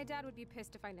 My dad would be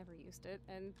pissed if I never used it,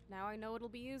 and now I know it'll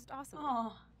be used awesomely.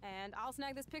 Oh. And I'll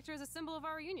snag this picture as a symbol of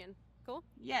our reunion. Cool?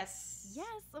 Yes.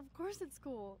 Yes, of course it's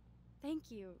cool. Thank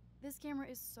you. This camera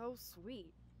is so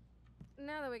sweet.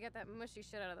 Now that we got that mushy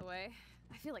shit out of the way,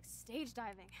 I feel like stage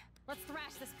diving. Let's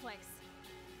thrash this place.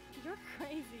 You're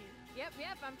crazy. Yep,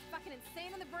 I'm fucking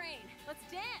insane in the brain. Let's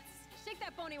dance. Shake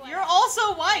that bony white. You're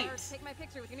also white. Or take my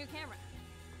picture with your new camera.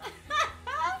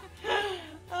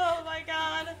 Oh my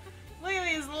god. Look at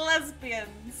these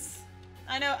lesbians.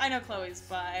 I know Chloe's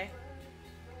bi.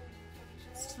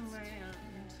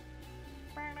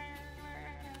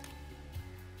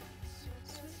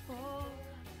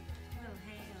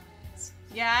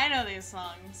 Yeah, I know these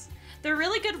songs. They're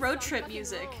really good road trip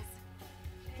music. Rules.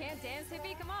 Can't dance,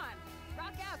 hippie? Come on.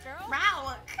 Rock out, girl.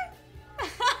 Rock!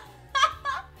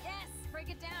 Yes, break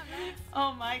it down, Max.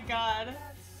 Oh my god.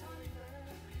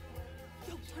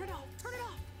 Yo, turn it off. Turn it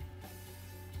off.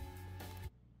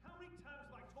 How many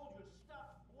times have I told you to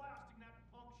stop blasting that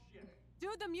punk shit?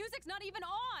 Dude, the music's not even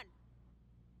on.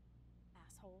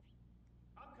 Asshole.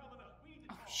 I'm coming up. We need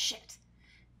to Oh shit.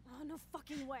 Oh, no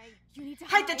fucking way. You need to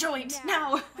Hide the joint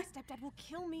now. My stepdad will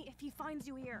kill me if he finds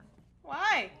you here.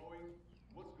 Why? Chloe,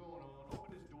 what's going on?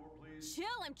 Open this door, please.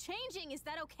 Chill, I'm changing. Is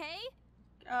that okay?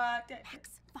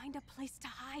 Max, find a place to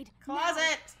hide.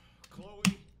 Closet. Now.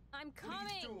 Chloe. I'm What are you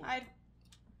coming. doing? Hide.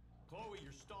 Chloe,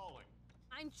 you're stalling.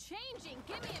 I'm changing.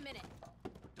 Give me a minute.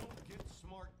 Don't get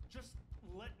smart. Just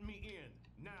let me in.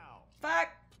 Now. Fuck.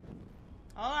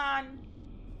 Hold on.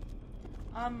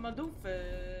 I'm a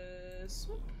doofus.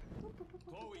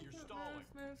 Chloe, you're stalling.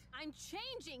 Move. I'm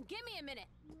changing. Give me a minute.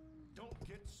 Don't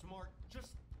get smart.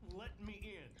 Just let me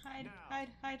in. Hide, now.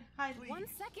 hide. Please. 1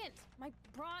 second. My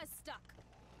bra is stuck.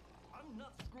 I'm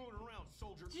not screwing around,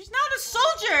 soldier. She's not a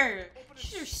soldier.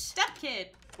 She's your stepkid.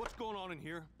 What's going on in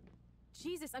here?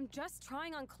 Jesus, I'm just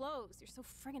trying on clothes. You're so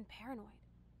friggin' paranoid.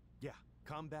 Yeah,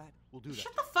 combat. We'll do that.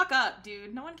 Shut the fuck up,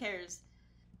 dude. No one cares.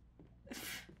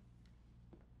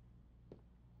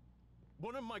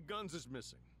 One of my guns is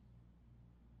missing.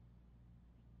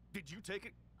 Did you take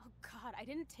it? Oh God, I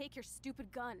didn't take your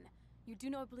stupid gun. You do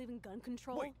know I believe in gun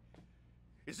control? Wait,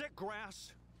 is that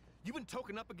grass? You been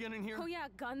token up again in here? Oh yeah,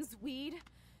 guns, weed.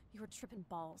 You were tripping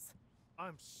balls.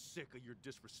 I'm sick of your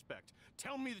disrespect.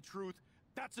 Tell me the truth.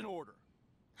 That's an order.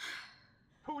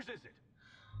 Whose is it?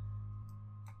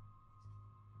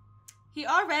 He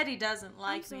already doesn't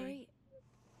like I'm sorry. me.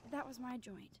 That was my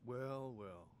joint. Well.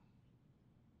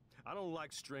 I don't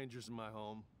like strangers in my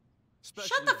home. Especially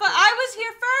Shut the fuck! I was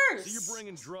here first! So you're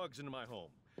bringing drugs into my home.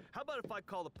 How about if I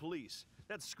call the police?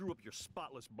 That'd screw up your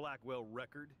spotless Blackwell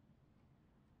record.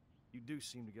 You do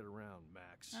seem to get around,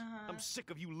 Max. I'm sick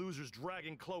of you losers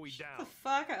dragging Chloe down. The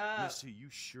fuck up. Missy, you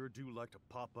sure do like to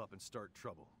pop up and start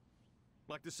trouble.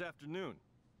 Like this afternoon.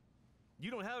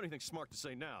 You don't have anything smart to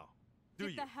say now, do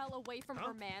you? Get the hell away from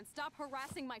her, man. Stop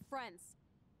harassing my friends.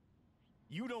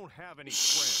 You don't have any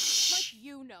friends. Like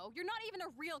you know. You're not even a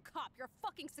real cop. You're a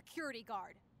fucking security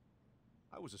guard.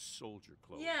 I was a soldier,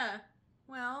 Chloe. Yeah,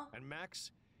 well... And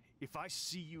Max, if I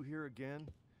see you here again,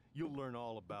 you'll learn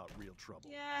all about real trouble.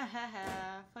 Yeah,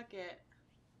 haha, fuck it.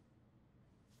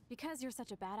 Because you're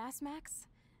such a badass, Max,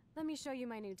 let me show you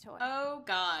my new toy. Oh,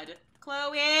 God.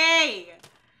 Chloe!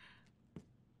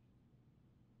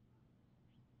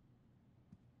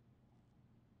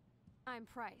 I'm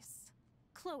Price.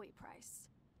 Chloe Price.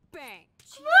 Bang!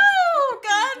 Woo!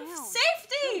 Gun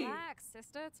safety! Relax,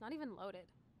 sister. It's not even loaded.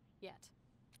 Yet.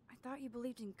 I thought you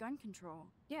believed in gun control.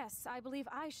 Yes, I believe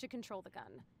I should control the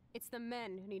gun. It's the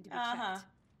men who need to be checked.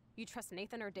 You trust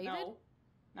Nathan or David? No,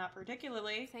 not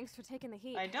particularly. Thanks for taking the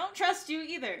heat. I don't trust you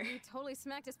either. You totally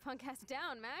smacked his punk ass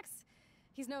down, Max.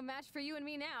 He's no match for you and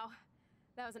me now.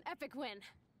 That was an epic win.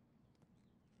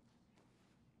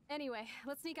 Anyway,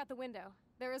 let's sneak out the window.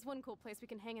 There is one cool place we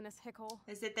can hang in this hickhole.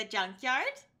 Is it the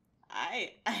junkyard?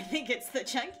 I think it's the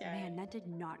junkyard. Man, that did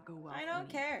not go well. I don't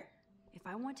care. If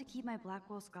I want to keep my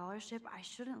Blackwell scholarship, I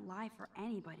shouldn't lie for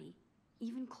anybody.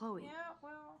 Even Chloe. Yeah,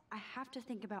 well... I have to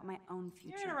think about my own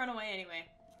future. You're gonna run away anyway.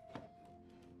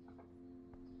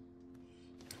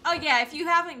 Oh yeah, if you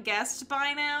haven't guessed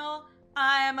by now,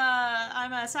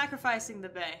 I'm sacrificing the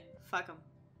Bay. Fuck him.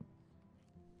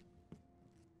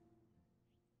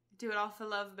 Do it all for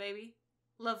love, baby.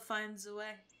 Love finds a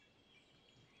way.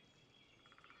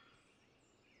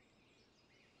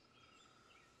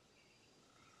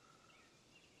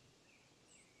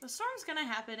 The storm's gonna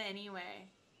happen anyway,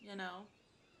 you know.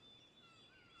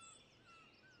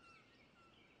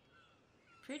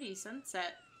 Pretty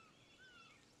sunset.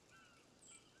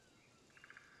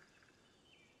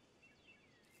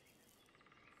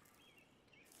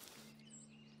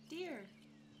 Deer.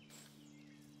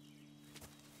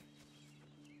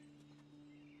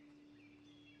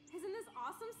 Isn't this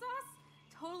awesome sauce?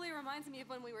 Totally reminds me of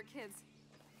when we were kids.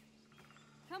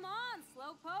 Come on,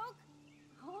 Slowpoke.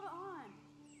 Hold on.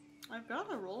 I've got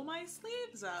to roll my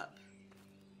sleeves up.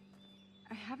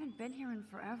 I haven't been here in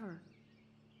forever.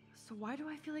 So why do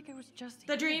I feel like I was just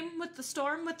The dream with the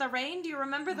storm, with the rain? Do you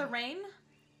remember the rain?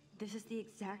 This is the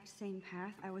exact same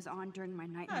path I was on during my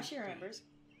night. Oh, she remembers.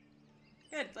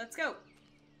 Good, let's go.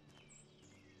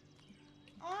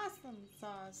 Awesome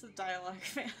sauce. A dialogue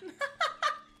fan.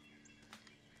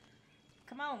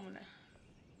 Come on.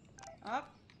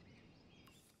 Up.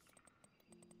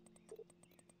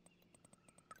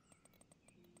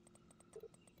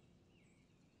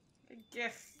 A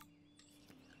gift.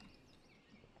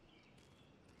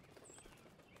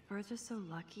 Birds are so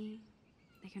lucky.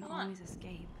 They can always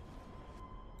escape.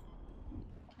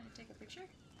 Can I take a picture?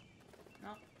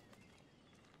 No.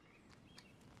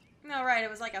 No, right, it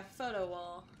was like a photo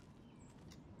wall.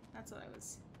 That's what I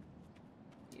was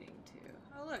getting to.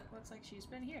 Oh, look, looks like she's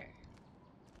been here.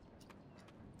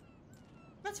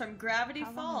 That's from Gravity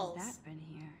Falls. How long has that been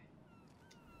here?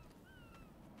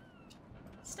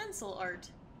 Stencil art.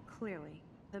 Clearly,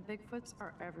 the Bigfoots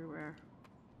are everywhere.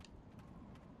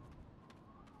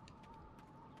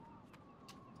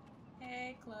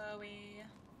 Hey, Chloe.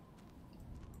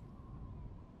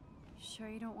 Sure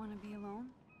you don't want to be alone?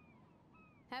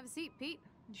 Have a seat, Pete.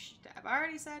 I've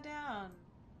already sat down.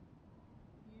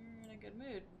 You're in a good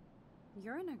mood.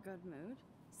 You're in a good mood.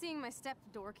 Seeing my step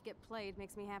dork get played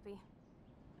makes me happy.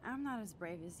 I'm not as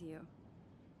brave as you.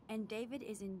 And David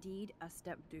is indeed a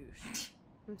step douche.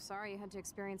 I'm sorry you had to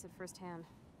experience it firsthand.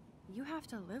 You have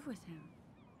to live with him.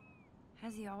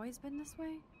 Has he always been this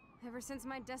way? Ever since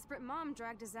my desperate mom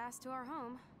dragged his ass to our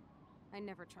home, I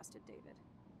never trusted David.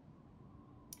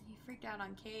 He freaked out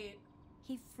on Kate.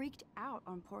 He freaked out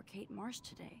on poor Kate Marsh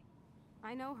today.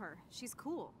 I know her. She's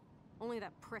cool. Only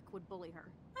that prick would bully her.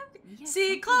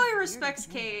 See, Chloe respects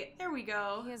Kate. There we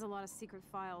go. He has a lot of secret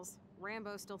files.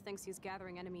 Rambo still thinks he's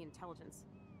gathering enemy intelligence.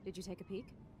 Did you take a peek?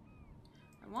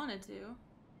 I wanted to.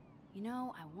 You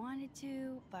know, I wanted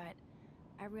to, but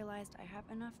I realized I have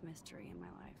enough mystery in my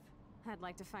life. I'd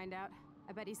like to find out.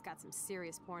 I bet he's got some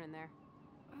serious porn in there.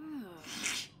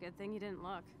 Good thing you didn't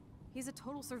look. He's a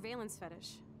total surveillance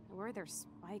fetish. Where are there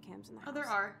spy cams in the house? Oh, there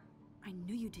are. I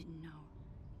knew you didn't know.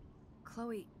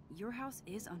 Chloe, your house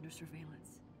is under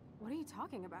surveillance. What are you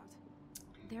talking about?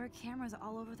 There are cameras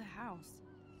all over the house.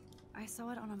 I saw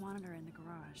it on a monitor in the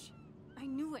garage. I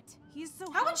knew it. He's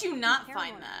so. How would you not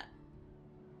find that?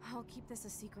 I'll keep this a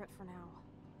secret for now.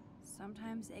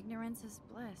 Sometimes ignorance is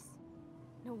bliss.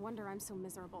 No wonder I'm so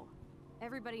miserable.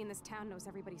 Everybody in this town knows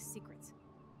everybody's secrets.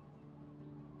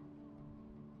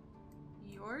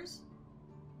 Yours?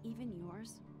 Even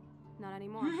yours? Not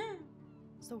anymore.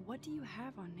 So what do you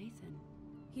have on Nathan?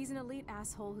 He's an elite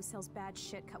asshole who sells bad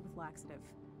shit cut with laxative.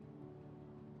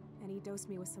 And he dosed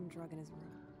me with some drug in his room.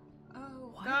 Oh,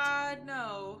 what? God,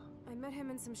 no. I met him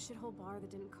in some shithole bar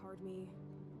that didn't card me.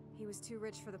 He was too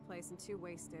rich for the place and too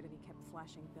wasted, and he kept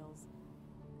flashing bills.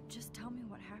 Just tell me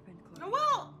what happened, Chloe.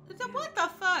 Well, what the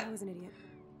fuck? I was an idiot.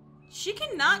 She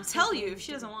cannot tell you if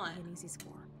she doesn't want. An easy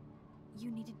score.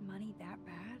 You needed money that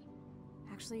bad?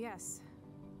 Actually, yes.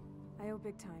 I owe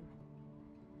big time.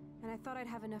 And I thought I'd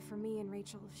have enough for me and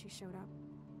Rachel if she showed up.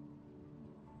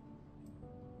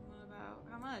 What about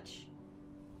how much?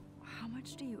 How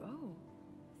much do you owe?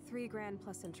 $3 grand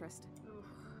plus interest. Oof.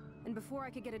 And before I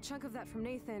could get a chunk of that from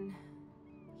Nathan,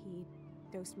 he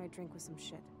dosed my drink with some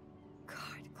shit.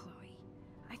 God, Chloe,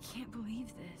 I can't believe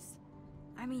this.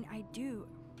 I mean, I do.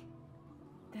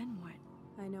 Then what?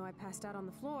 I know I passed out on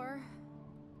the floor.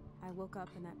 I woke up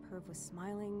and that perv was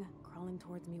smiling, crawling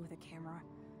towards me with a camera.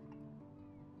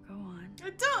 Go on.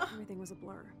 Everything was a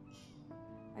blur.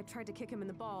 I tried to kick him in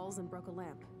the balls and broke a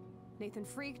lamp. Nathan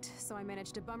freaked, so I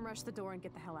managed to bum rush the door and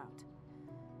get the hell out.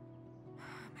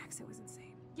 Max, it was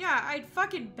insane. Yeah, I'd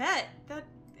fucking bet. I'm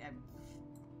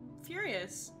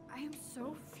furious. I am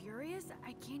so furious,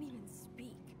 I can't even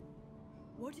speak.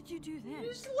 What did you do then? You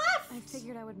just left! I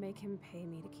figured I would make him pay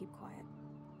me to keep quiet.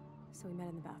 So we met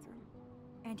in the bathroom.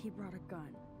 And he brought a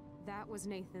gun. That was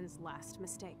Nathan's last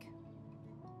mistake.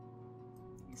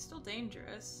 He's still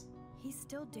dangerous. He's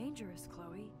still dangerous,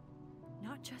 Chloe.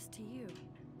 Not just to you.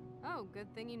 Oh,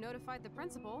 good thing you notified the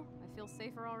principal. I feel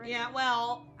safer already. Yeah,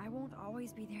 well... I won't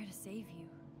always be there to save you.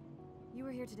 You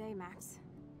were here today, Max.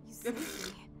 You saved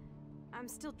me. I'm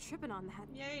still tripping on that.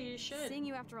 Yeah, you should. Seeing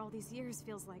you after all these years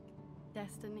feels like...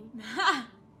 destiny.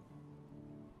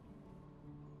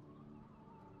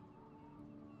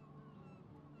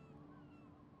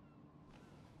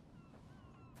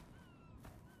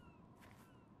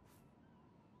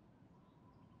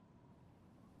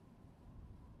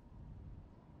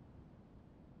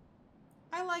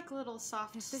 I like little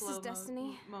soft, if this slow is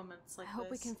destiny, moments like I hope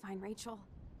this. we can find Rachel.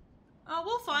 Oh,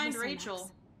 we'll find Listen, Rachel.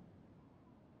 Max.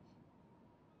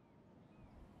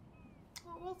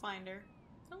 Oh, we'll find her.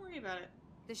 Don't worry about it.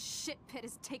 This shit pit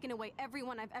has taken away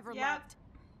everyone I've ever Yep. loved.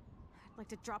 I'd like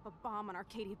to drop a bomb on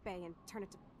Arcadia Bay and turn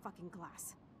it to fucking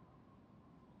glass.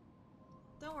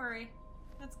 Don't worry.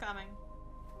 It's coming.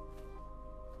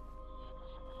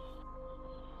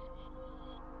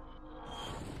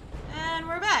 And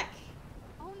we're back.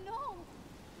 Oh no!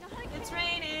 Not again. It's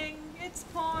raining. It's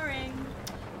pouring.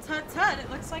 Tut tut, it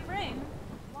looks like rain.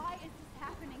 Why is this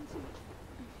happening to me?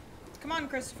 Come on,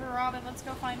 Christopher Robin, let's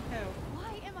go find Pooh.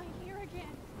 Why am I here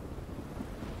again?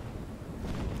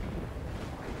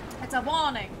 It's a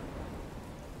warning.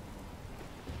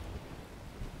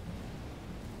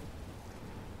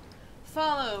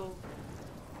 Follow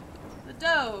the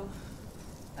doe.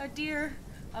 A deer.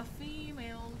 A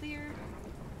female deer.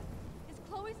 Is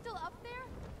Chloe still up there?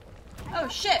 Oh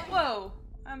shit, whoa.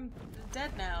 I'm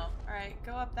dead now. Alright,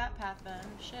 go up that path then.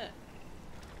 Shit.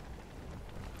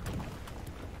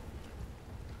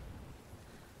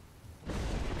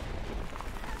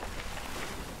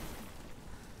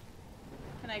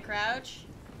 Can I crouch?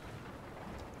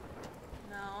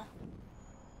 No.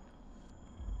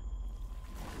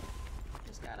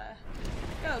 Just gotta...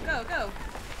 Go, go, go!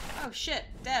 Oh shit,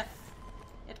 death.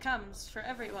 It comes for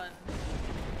everyone.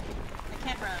 I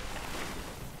can't run.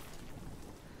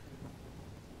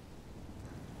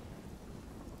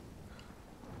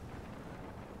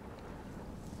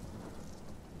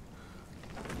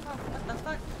 Oh, what the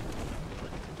fuck?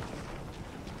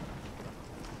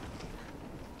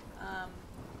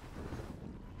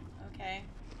 Okay.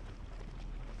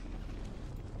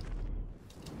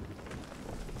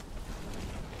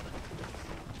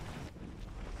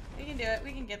 We can do it,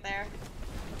 we can get there.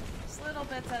 Just little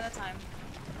bits at a time.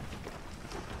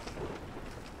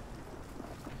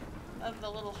 Love the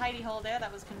little hidey hole there,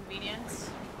 that was convenient.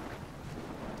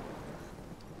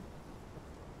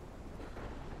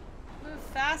 Move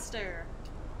faster.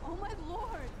 Oh my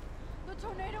lord! The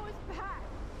tornado is back!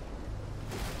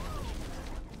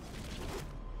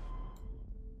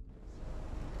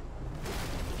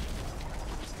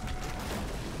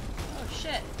 Oh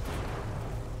shit.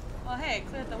 Well hey, it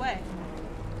cleared the way.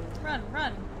 Run,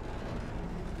 run.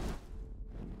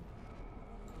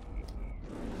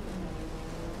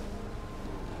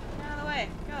 Get out of the way,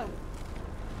 go.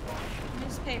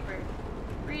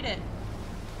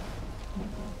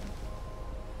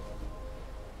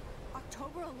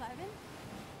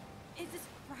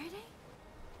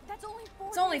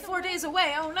 It's only 4 days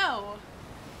away, oh no!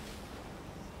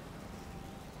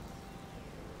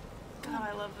 God,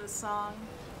 I love this song.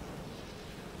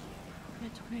 The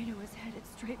tornado is headed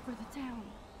straight for the town.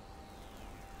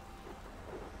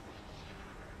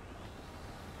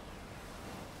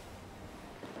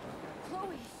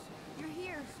 Chloe, you're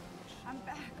here. I'm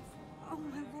back. Oh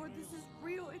my lord, this is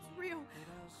real. It's real.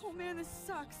 Oh man, this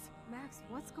sucks. Max,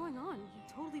 what's going on? You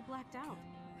totally blacked out.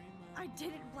 I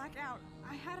didn't black out.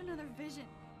 I had another vision.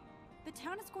 The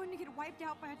town is going to get wiped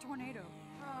out by a tornado.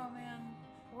 Oh man.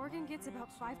 Oregon gets about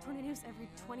 5 tornadoes every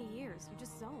 20 years. You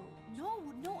just zoned.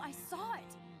 No, I saw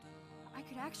it. I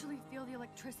could actually feel the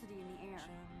electricity in the air.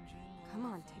 Come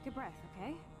on, take a breath,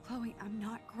 okay? Chloe, I'm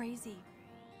not crazy.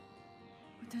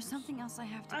 But there's something else I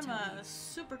have to tell you. I'm a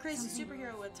super crazy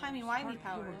superhero with timey-wimey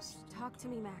powers. Talk to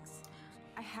me, Max.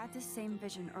 I had this same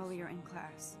vision earlier in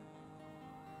class.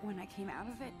 When I came out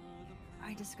of it,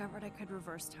 I discovered I could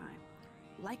reverse time.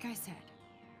 Like I said,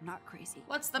 not crazy.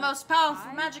 What's the most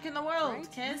powerful magic in the world,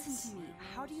 right? kids? Listen to me.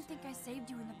 How do you think I saved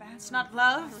you in the bathroom? It's not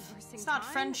love. It's not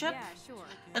friendship. Yeah, sure.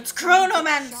 It's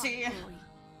chronomancy.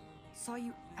 Saw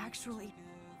you actually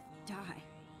die.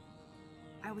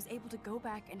 I was able to go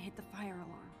back and hit the fire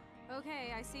alarm.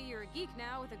 Okay, I see you're a geek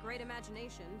now with a great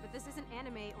imagination, but this isn't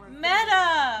anime or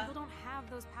meta. People don't have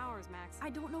those powers, Max. I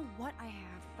don't know what I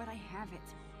have, but I have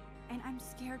it. And I'm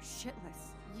scared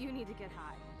shitless. You need to get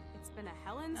high. It's been a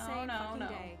hell insane fucking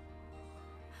day.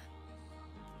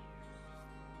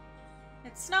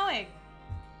 It's snowing.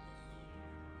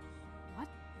 What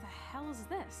the hell is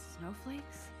this?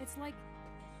 Snowflakes? It's like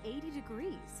 80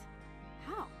 degrees.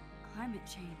 How? Climate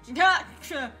change.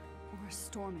 Gotcha. Or a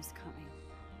storm is coming.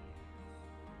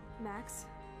 Max,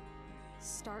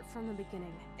 start from the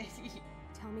beginning.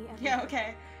 Tell me everything. Yeah,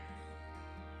 okay.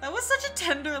 That was such a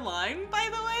tender line, by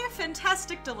the way.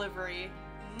 Fantastic delivery.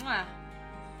 Mwah.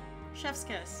 Chef's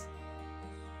kiss.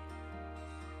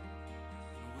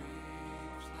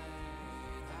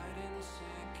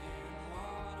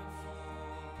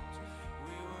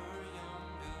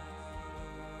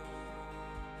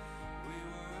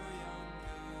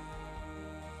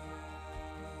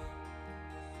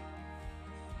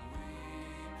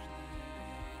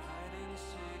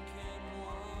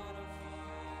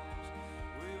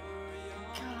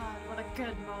 God, what a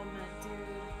good moment, dude.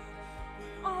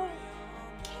 Oh,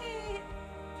 Kate.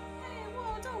 Hey,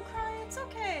 whoa, don't cry. It's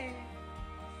okay.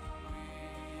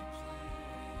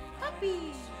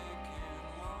 Puppy.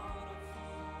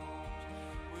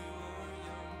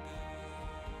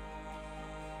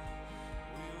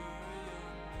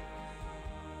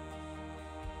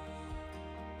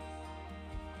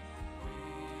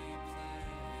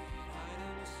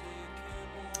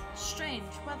 Strange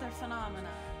weather phenomena.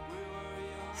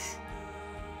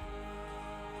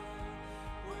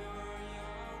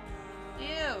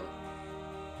 Ew.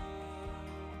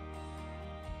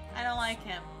 I don't like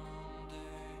him.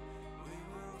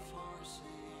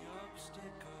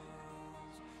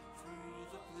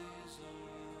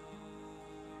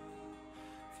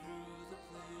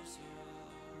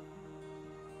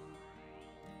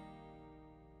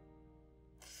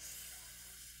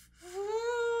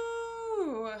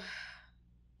 Ooh.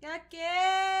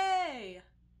 Yucky.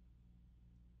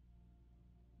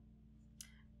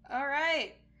 All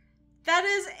right. That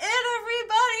is it,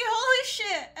 everybody! Holy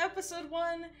shit! Episode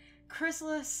 1,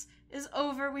 Chrysalis, is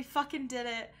over. We fucking did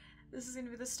it. This is gonna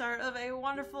be the start of a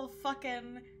wonderful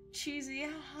fucking cheesy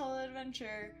hell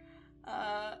adventure.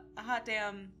 Hot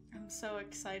damn. I'm so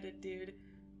excited, dude.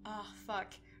 Oh,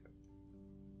 fuck.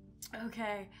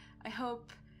 Okay. I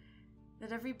hope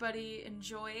that everybody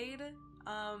enjoyed.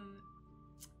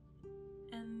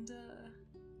 And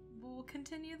we'll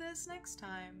continue this next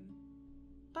time.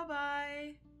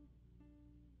 Bye-bye!